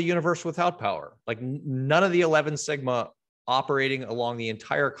can't build a universe without power. Like, none of the 11 sigma operating along the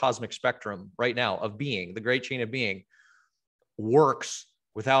entire cosmic spectrum right now of being, the great chain of being, works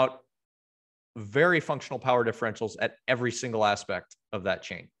without very functional power differentials at every single aspect of that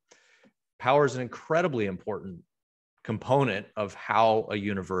chain. Power is an incredibly important component of how a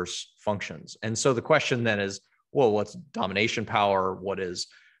universe functions. And so the question then is, well, what's domination power? What is,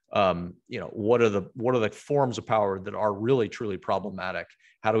 what are the forms of power that are really, truly problematic?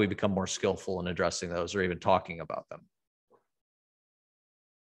 How do we become more skillful in addressing those, or even talking about them?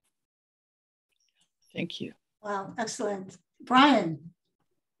 Thank you. Wow, excellent. Brian.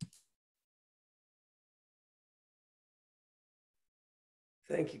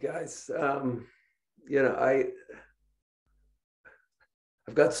 Thank you, guys. I've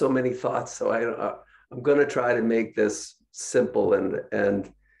got so many thoughts, so I'm going to try to make this simple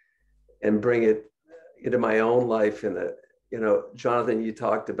and bring it into my own life. Jonathan, you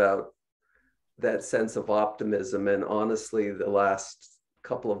talked about that sense of optimism, and honestly, the last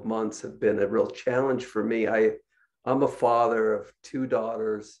couple of months have been a real challenge for me. I'm a father of 2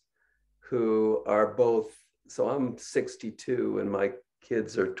 daughters who are both, so I'm 62 and my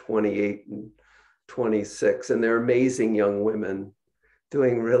kids are 28 and 26, and they're amazing young women.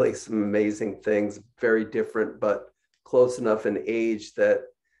 doing really some amazing things, very different, but close enough in age that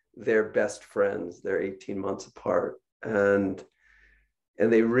they're best friends. They're 18 months apart. And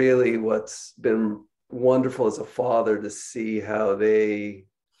they really, what's been wonderful as a father to see how they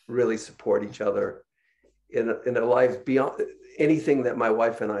really support each other in a life beyond anything that my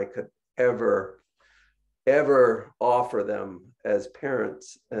wife and I could ever offer them as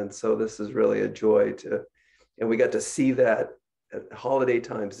parents. And so this is really a joy to, and we got to see that at holiday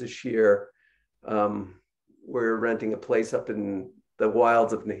times this year. We're renting a place up in the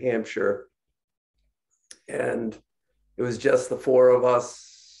wilds of New Hampshire, and it was just the four of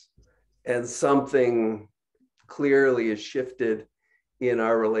us, and something clearly has shifted in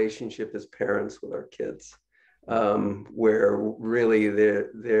our relationship as parents with our kids, where really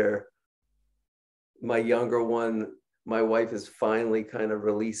they're my younger one, my wife is finally kind of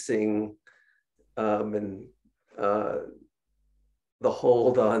releasing the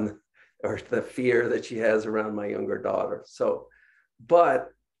hold on, or the fear that she has around my younger daughter. So, but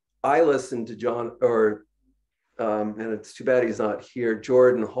I listened to John, and it's too bad he's not here,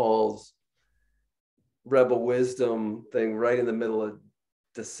 Jordan Hall's Rebel Wisdom thing right in the middle of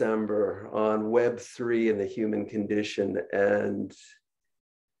December on Web3 and the human condition, and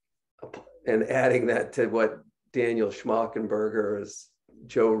adding that to what Daniel Schmachenberger,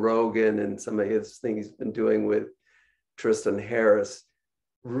 Joe Rogan, and some of his things he's been doing with Tristan Harris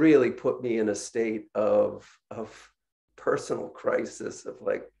really put me in a state of personal crisis of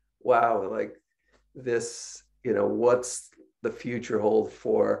like, wow, like this, what's the future hold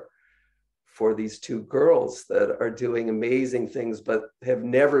for these two girls that are doing amazing things, but have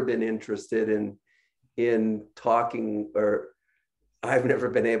never been interested in talking, or I've never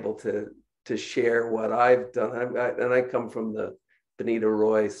been able to share what I've done. And I come from the Bonnitta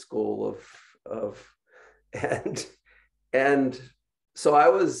Roy school and so I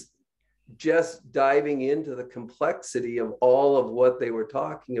was just diving into the complexity of all of what they were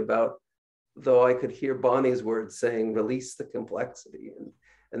talking about, though I could hear Bonnie's words saying, release the complexity.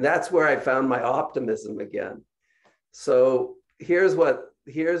 And that's where I found my optimism again. So here's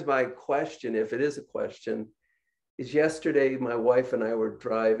my question, if it is a question, is yesterday my wife and I were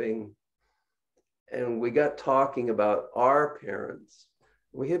driving and we got talking about our parents.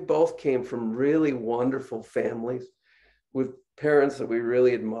 We had both came from really wonderful families with parents that we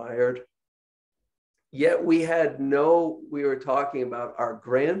really admired. Yet we were talking about our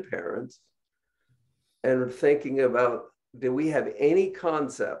grandparents and thinking about, did we have any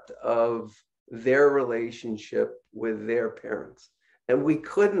concept of their relationship with their parents? And we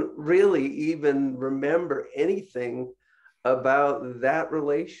couldn't really even remember anything about that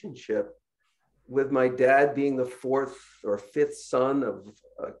relationship, with my dad being the fourth or fifth son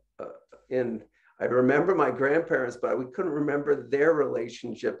and I remember my grandparents, but we couldn't remember their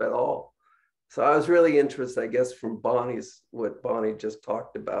relationship at all. So I was really interested, I guess, from what Bonnie just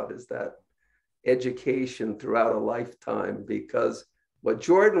talked about, is that education throughout a lifetime, because what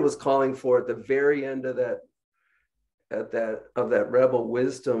Jordan was calling for at the very end of that Rebel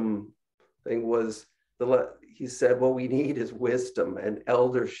Wisdom thing was, he said, what we need is wisdom and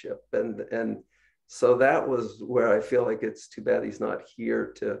eldership. And so that was where I feel like it's too bad he's not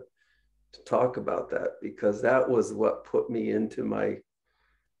here to talk about that, because that was what put me into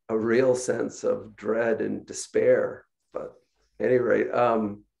a real sense of dread and despair. But at any rate,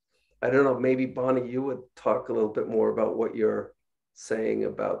 I don't know, maybe Bonnie, you would talk a little bit more about what you're saying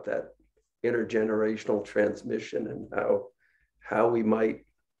about that intergenerational transmission and how we might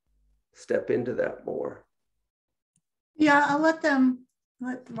step into that more. Yeah, I'll let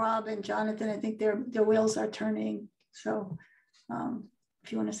Rob and Jonathan, I think their wheels are turning. So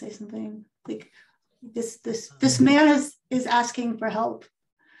if you want to say something, like this man is asking for help.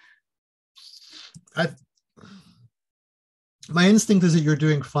 My instinct is that you're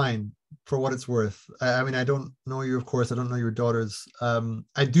doing fine, for what it's worth. I mean, I don't know you, of course. I don't know your daughters.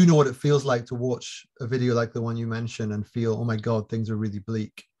 I do know what it feels like to watch a video like the one you mentioned and feel, oh my God, things are really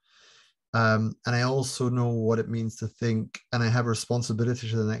bleak. And I also know what it means to think, and I have a responsibility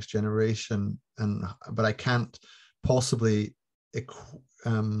to the next generation, but I can't possibly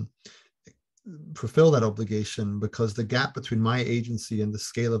fulfill that obligation, because the gap between my agency and the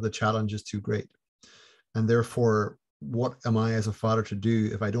scale of the challenge is too great. And therefore, what am I as a father to do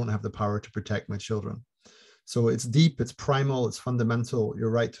if I don't have the power to protect my children? So it's deep, it's primal, it's fundamental.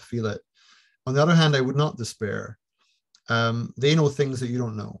 You're right to feel it. On the other hand, I would not despair. They know things that you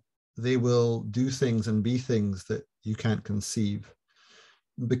don't know. They will do things and be things that you can't conceive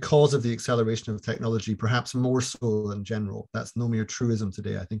because of the acceleration of technology, perhaps more so than general. That's no mere truism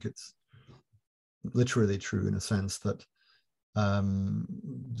today. I think it's literally true in a sense that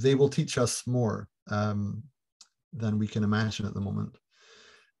they will teach us more than we can imagine at the moment.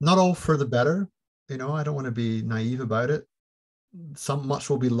 Not all for the better, you know, I don't want to be naive about it. Much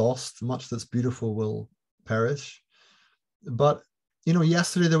will be lost, much that's beautiful will perish. But, you know,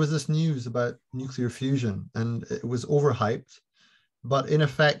 yesterday there was this news about nuclear fusion and it was overhyped. But in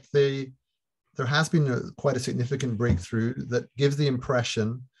effect, there has been quite a significant breakthrough that gives the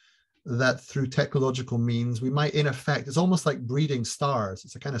impression that through technological means, we might, in effect, it's almost like breeding stars.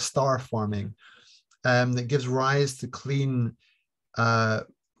 It's a kind of star farming that gives rise to clean,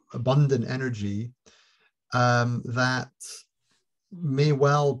 abundant energy that may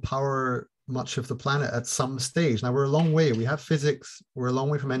well power much of the planet at some stage. Now, we're a long way. We have physics. We're a long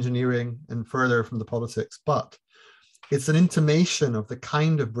way from engineering and further from the politics, but it's an intimation of the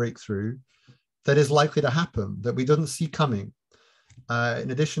kind of breakthrough that is likely to happen, that we didn't see coming.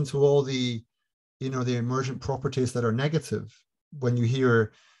 In addition to all the, you know, the emergent properties that are negative, when you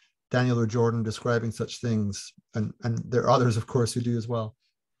hear Daniel or Jordan describing such things, and there are others, of course, who do as well.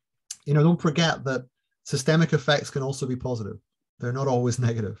 You know, don't forget that systemic effects can also be positive. They're not always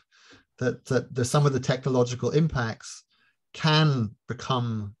negative. That some of the technological impacts can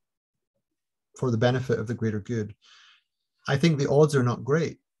become for the benefit of the greater good. I think the odds are not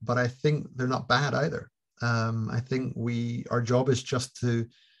great, but I think they're not bad either. I think our job is just to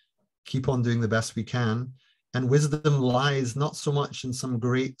keep on doing the best we can. And wisdom lies not so much in some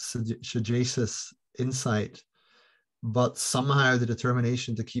great sagacious insight, but somehow the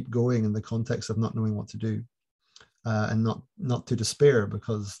determination to keep going in the context of not knowing what to do, and not to despair,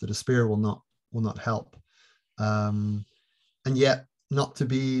 because the despair will not help. And yet not to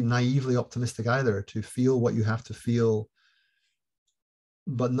be naively optimistic either, to feel what you have to feel,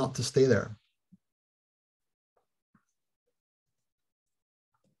 but not to stay there.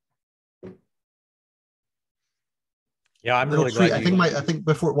 Yeah, I'm really glad. I think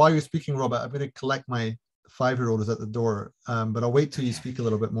before, while you're speaking, Rob, I'm going to collect my 5-year-old who's at the door, but I'll wait till you speak a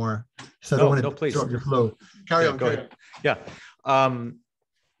little bit more. So I don't want to interrupt your flow. Carry on. Go ahead. Yeah.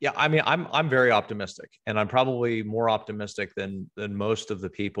 Yeah. I mean, I'm very optimistic, and I'm probably more optimistic than most of the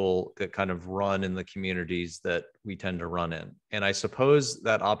people that kind of run in the communities that we tend to run in. And I suppose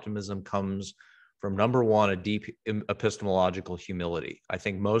that optimism comes from, number one, a deep epistemological humility. I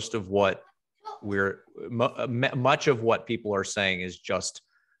think much of what people are saying is just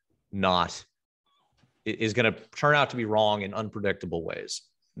not, is going to turn out to be wrong in unpredictable ways.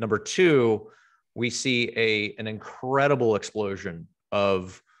 Number two, we see an incredible explosion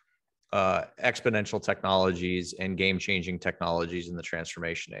of exponential technologies and game-changing technologies in the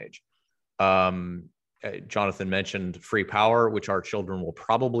transformation age. Jonathan mentioned free power, which our children will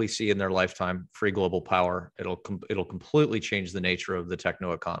probably see in their lifetime. Free global power. It'll completely change the nature of the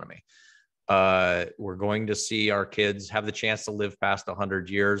techno economy. We're going to see our kids have the chance to live past 100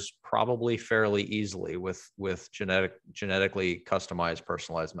 years, probably fairly easily with genetically customized,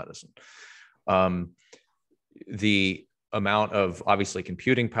 personalized medicine. The amount of, obviously,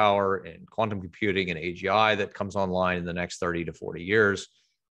 computing power and quantum computing and AGI that comes online in the next 30 to 40 years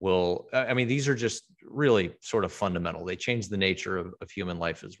will, I mean, these are just really sort of fundamental. They change the nature of human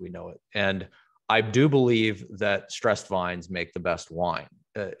life as we know it. And I do believe that stressed vines make the best wine.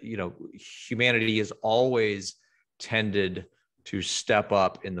 You know, humanity has always tended to step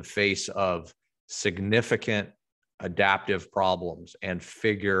up in the face of significant adaptive problems and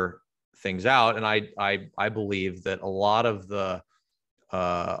figure things out. And I believe that a lot of the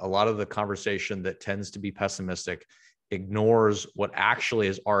conversation that tends to be pessimistic ignores what actually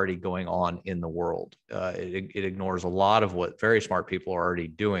is already going on in the world. It ignores a lot of what very smart people are already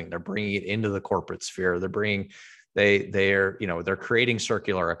doing. They're bringing it into the corporate sphere. They're creating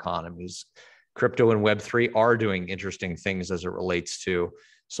circular economies. Crypto and Web3 are doing interesting things as it relates to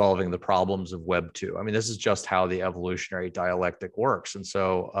solving the problems of Web2. I mean, this is just how the evolutionary dialectic works. And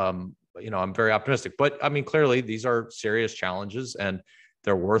so, I'm very optimistic. But I mean, clearly, these are serious challenges, and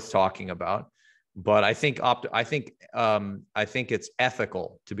they're worth talking about. But I think it's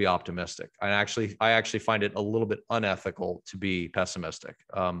ethical to be optimistic. I actually find it a little bit unethical to be pessimistic,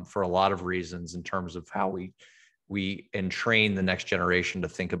 for a lot of reasons, in terms of how we entrain the next generation to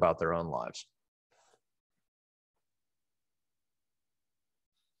think about their own lives.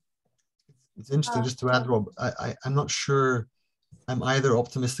 It's interesting, just to add, Rob, I'm not sure I'm either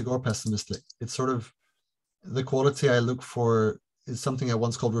optimistic or pessimistic. It's sort of the quality I look for is something I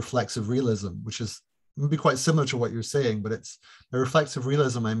once called reflexive realism, which is maybe quite similar to what you're saying, but it's a reflexive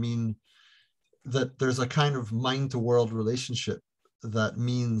realism. I mean, that there's a kind of mind to world relationship that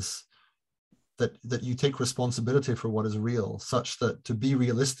means that you take responsibility for what is real, such that to be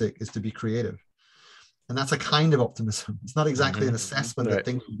realistic is to be creative. And that's a kind of optimism. It's not exactly an assessment that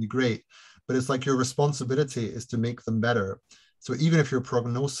things will be great, but it's like your responsibility is to make them better. So even if your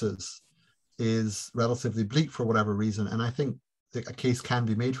prognosis is relatively bleak for whatever reason, and I think a case can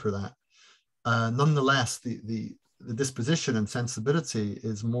be made for that, nonetheless, the disposition and sensibility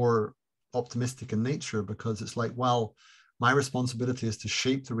is more optimistic in nature, because it's like, well, my responsibility is to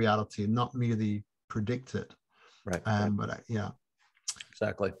shape the reality, not merely predict it. Right. But yeah.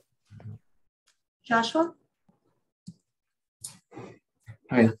 Exactly. Joshua?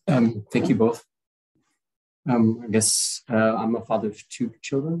 Hi, thank you both. I guess I'm a father of two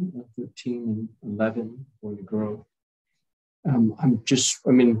children, 13 and 11, born to grow.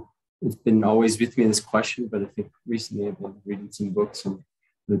 It's been always with me, this question, but I think recently I've been reading some books, and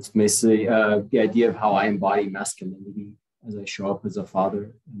it's basically the idea of how I embody masculinity as I show up as a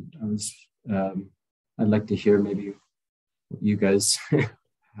father. And I'd like to hear maybe what you guys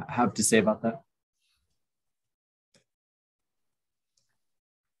have to say about that.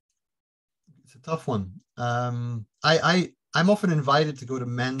 It's a tough one. I'm often invited to go to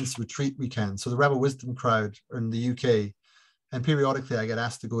men's retreat weekends. So the Rebel Wisdom crowd are in the UK, and periodically I get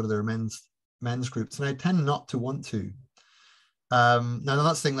asked to go to their men's groups, and I tend not to want to. Now, I'm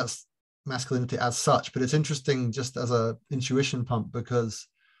not saying that's masculinity as such, but it's interesting just as a intuition pump, because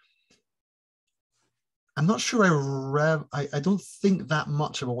I'm not sure I don't think that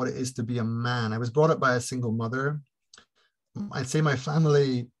much about what it is to be a man. I was brought up by a single mother. I'd say my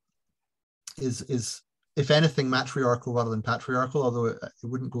family is if anything matriarchal rather than patriarchal, although it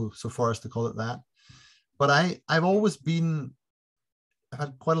wouldn't go so far as to call it that. But I've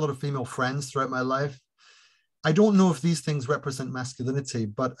had quite a lot of female friends throughout my life. I don't know if these things represent masculinity,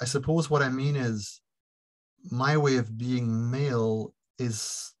 but I suppose what I mean is my way of being male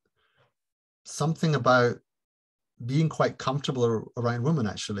is something about being quite comfortable around women,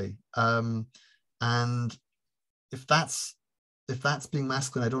 actually. And if that's being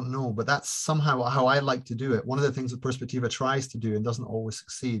masculine, I don't know, but that's somehow how I like to do it. One of the things that Perspectiva tries to do and doesn't always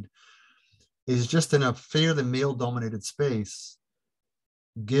succeed is just in a fairly male-dominated space,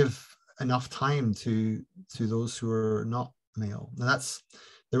 give enough time to those who are not male. Now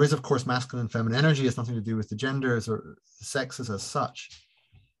there is, of course, masculine and feminine energy. It's nothing to do with the genders or the sexes as such.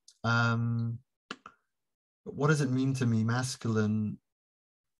 But what does it mean to me, masculine?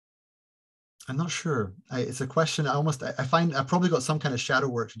 I'm not sure. It's a question. I find I've probably got some kind of shadow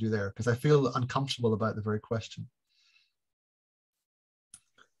work to do there, because I feel uncomfortable about the very question.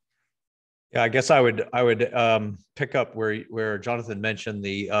 Yeah, I guess I would pick up where Jonathan mentioned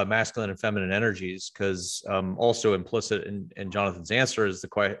the masculine and feminine energies, because also implicit in Jonathan's answer is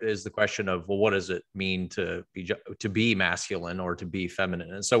the question of, well, what does it mean to be masculine or to be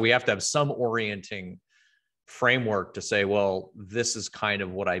feminine? And so we have to have some orienting framework to say, well, this is kind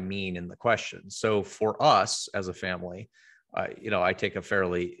of what I mean in the question. So for us as a family, I take a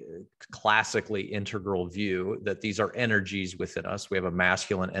fairly classically integral view that these are energies within us. We have a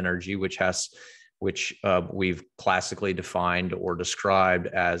masculine energy, which we've classically defined or described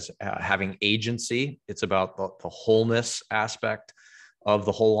as having agency. It's about the wholeness aspect of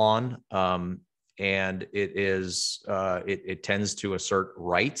the whole on. And it tends to assert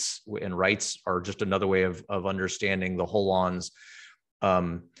rights, and rights are just another way of understanding the whole on's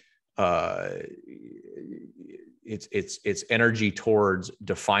it's energy towards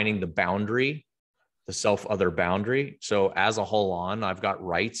defining the boundary, the self-other boundary. So as a whole on, I've got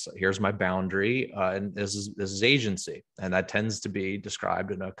rights. Here's my boundary, and this is agency, and that tends to be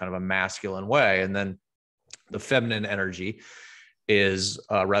described in a kind of a masculine way. And then the feminine energy is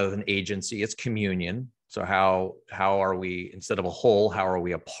rather than agency, it's communion. So how are we, instead of a whole, how are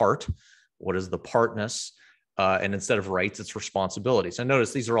we a part? What is the partness? And instead of rights, it's responsibilities. And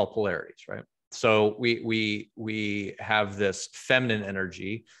notice these are all polarities, right? So we have this feminine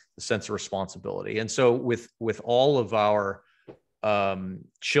energy, the sense of responsibility. And so with all of our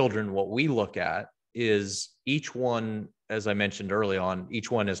children, what we look at is each one, as I mentioned early on,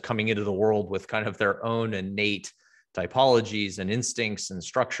 each one is coming into the world with kind of their own innate typologies and instincts and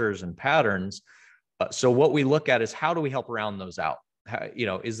structures and patterns. So what we look at is, how do we help round those out?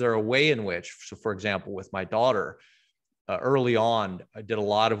 Is there a way in which, so for example, with my daughter, early on, I did a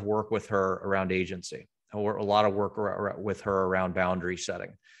lot of work with her around agency, or a lot of work with her around boundary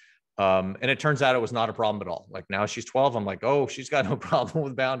setting. And it turns out it was not a problem at all. Like now she's 12. I'm like, oh, she's got no problem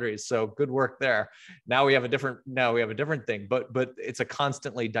with boundaries. So good work there. Now we have a different thing, but it's a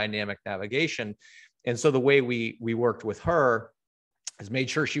constantly dynamic navigation. And so the way we worked with her is made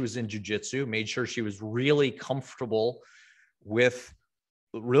sure she was in jujitsu, made sure she was really comfortable with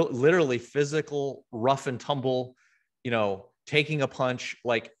literally physical rough and tumble, taking a punch,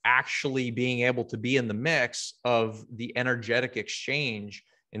 like actually being able to be in the mix of the energetic exchange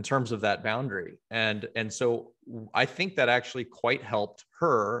in terms of that boundary. And so I think that actually quite helped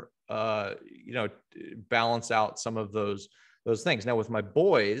her, balance out some of those things. Now with my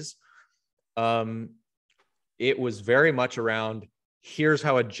boys, it was very much around, here's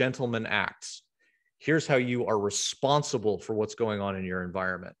how a gentleman acts. Here's how you are responsible for what's going on in your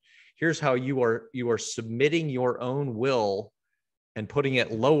environment. Here's how you are submitting your own will and putting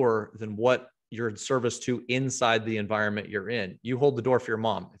it lower than what you're in service to inside the environment you're in. You hold the door for your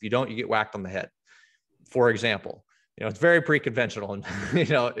mom. If you don't, you get whacked on the head. For example, it's very pre-conventional.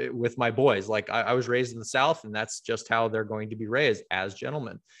 And, with my boys, like I was raised in the South, and that's just how they're going to be raised, as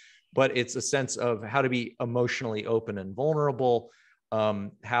gentlemen. But it's a sense of how to be emotionally open and vulnerable,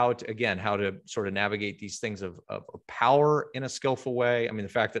 how to sort of navigate these things of power in a skillful way. I mean,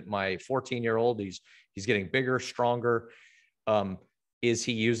 the fact that my 14-year-old, he's getting bigger, stronger. Is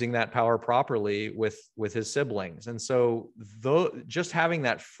he using that power properly with his siblings? And so just having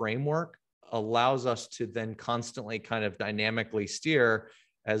that framework allows us to then constantly kind of dynamically steer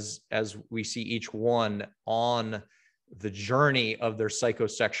as we see each one on the journey of their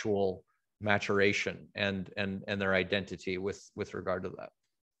psychosexual maturation and their identity with regard to that.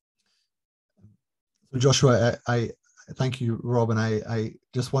 So Joshua, I thank you, Rob, and I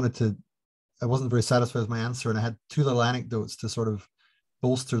just wanted to, I wasn't very satisfied with my answer, and I had two little anecdotes to sort of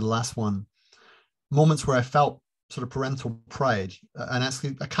bolster the last one. Moments where I felt sort of parental pride, and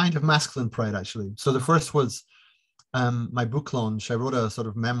actually a kind of masculine pride, actually. So the first was my book launch. I wrote a sort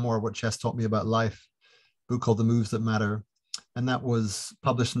of memoir, what chess taught me about life, book called The Moves That Matter. And that was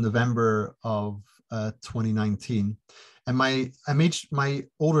published in November of 2019. And my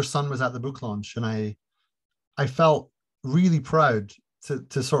older son was at the book launch, and I felt really proud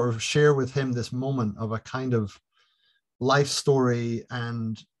to sort of share with him this moment of a kind of life story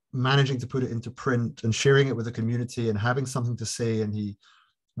and managing to put it into print and sharing it with the community and having something to say. And he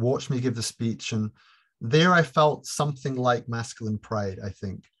watched me give the speech, and there I felt something like masculine pride, I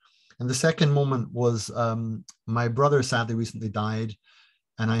think. And the second moment was my brother sadly recently died,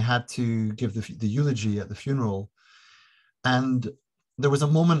 and I had to give the eulogy at the funeral. And there was a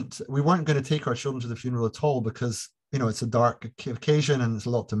moment, we weren't going to take our children to the funeral at all because, it's a dark occasion and it's a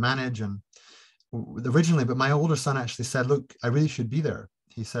lot to manage. And originally, but my older son actually said, look, I really should be there.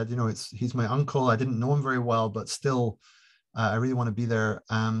 He said, he's my uncle. I didn't know him very well, but still, I really want to be there.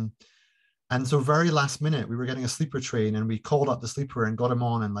 And so very last minute, we were getting a sleeper train, and we called up the sleeper and got him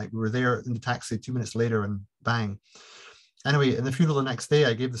on, and we were there in the taxi 2 minutes later, and bang. Anyway, in the funeral the next day,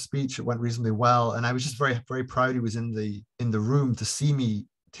 I gave the speech. It went reasonably well, and I was just very, very proud he was in the room to see me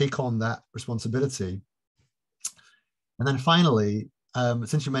take on that responsibility. And then finally,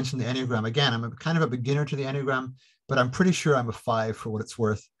 since you mentioned the Enneagram, again, I'm kind of a beginner to the Enneagram, but I'm pretty sure I'm a 5 for what it's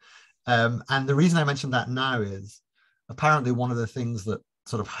worth. And the reason I mentioned that now is apparently one of the things that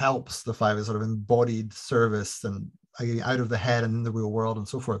sort of helps the 5 is sort of embodied service and out of the head and in the real world and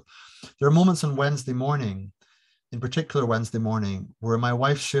so forth. There are moments on Wednesday morning, in particular Wednesday morning, where my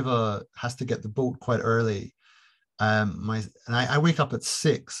wife Shiva has to get the boat quite early. I wake up at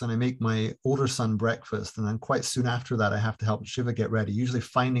 6 and I make my older son breakfast, and then quite soon after that I have to help Shiva get ready, usually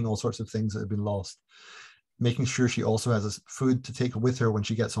finding all sorts of things that have been lost, making sure she also has food to take with her when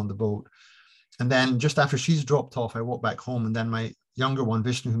she gets on the boat. And then just after she's dropped off, I walk back home, and then my younger one,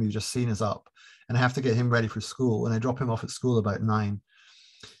 Vishnu, whom you've just seen, is up, and I have to get him ready for school, and I drop him off at school about 9.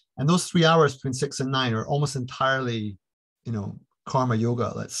 And those 3 hours between 6 and 9 are almost entirely, karma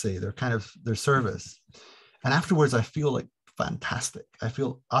yoga, let's say. They're kind of their service. And afterwards, I feel like fantastic. I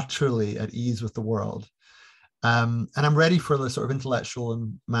feel utterly at ease with the world. And I'm ready for the sort of intellectual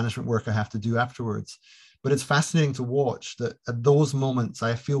and management work I have to do afterwards. But it's fascinating to watch that at those moments,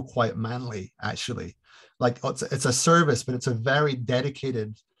 I feel quite manly, actually. Like it's a service, but it's a very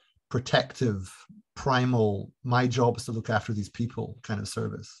dedicated, protective, primal, my job is to look after these people kind of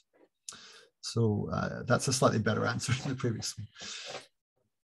service. So that's a slightly better answer than the previous one.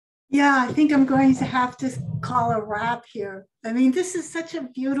 Yeah, I think I'm going to have to call a wrap here. I mean, this is such a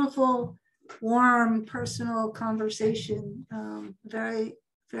beautiful, warm, personal conversation. Very,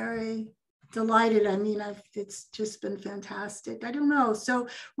 very delighted. I mean, it's just been fantastic. I don't know. So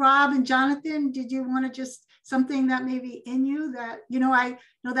Rob and Jonathan, did you want to just something that maybe in you that, I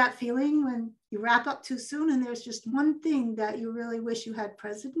know that feeling when you wrap up too soon and there's just one thing that you really wish you had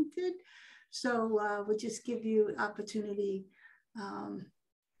presented. So we'll just give you an opportunity,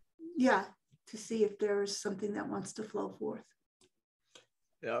 to see if there's something that wants to flow forth.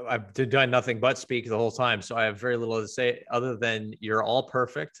 I've done nothing but speak the whole time, so I have very little to say other than you're all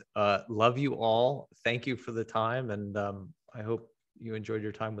perfect. Love you all. Thank you for the time, and I hope you enjoyed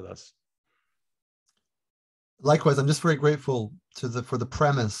your time with us. Likewise, I'm just very grateful for the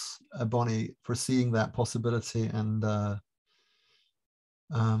premise, Bonnie, for seeing that possibility. And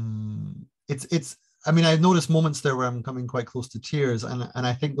it's I mean, I've noticed moments there where I'm coming quite close to tears, and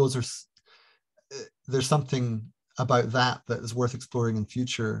I think those are there's something about that is worth exploring in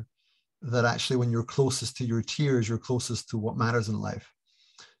future. That actually, when you're closest to your tears, you're closest to what matters in life.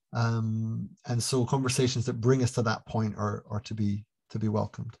 And so conversations that bring us to that point are to be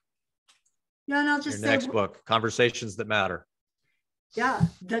welcomed. Yeah, and I'll just Your say, next book, Conversations That Matter. yeah,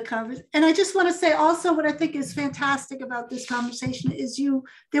 and I just want to say also what I think is fantastic about this conversation is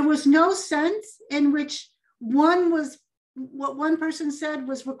there was no sense in which what one person said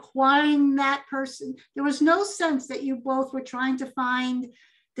was requiring that person. There was no sense that you both were trying to find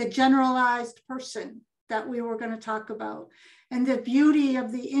the generalized person that we were going to talk about. And the beauty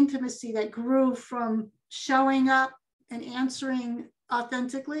of the intimacy that grew from showing up and answering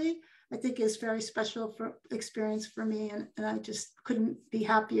authentically, I think is very special experience for me. And I just couldn't be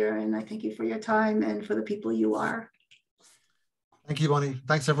happier. And I thank you for your time and for the people you are. Thank you, Bonnie.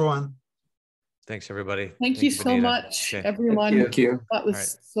 Thanks, everyone. Thanks, everybody. Thank you so Bonnitta. much, Okay. everyone. Thank you. That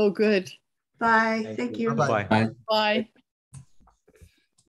was so good. Bye. Thank you. Bye-bye. Bye. Bye.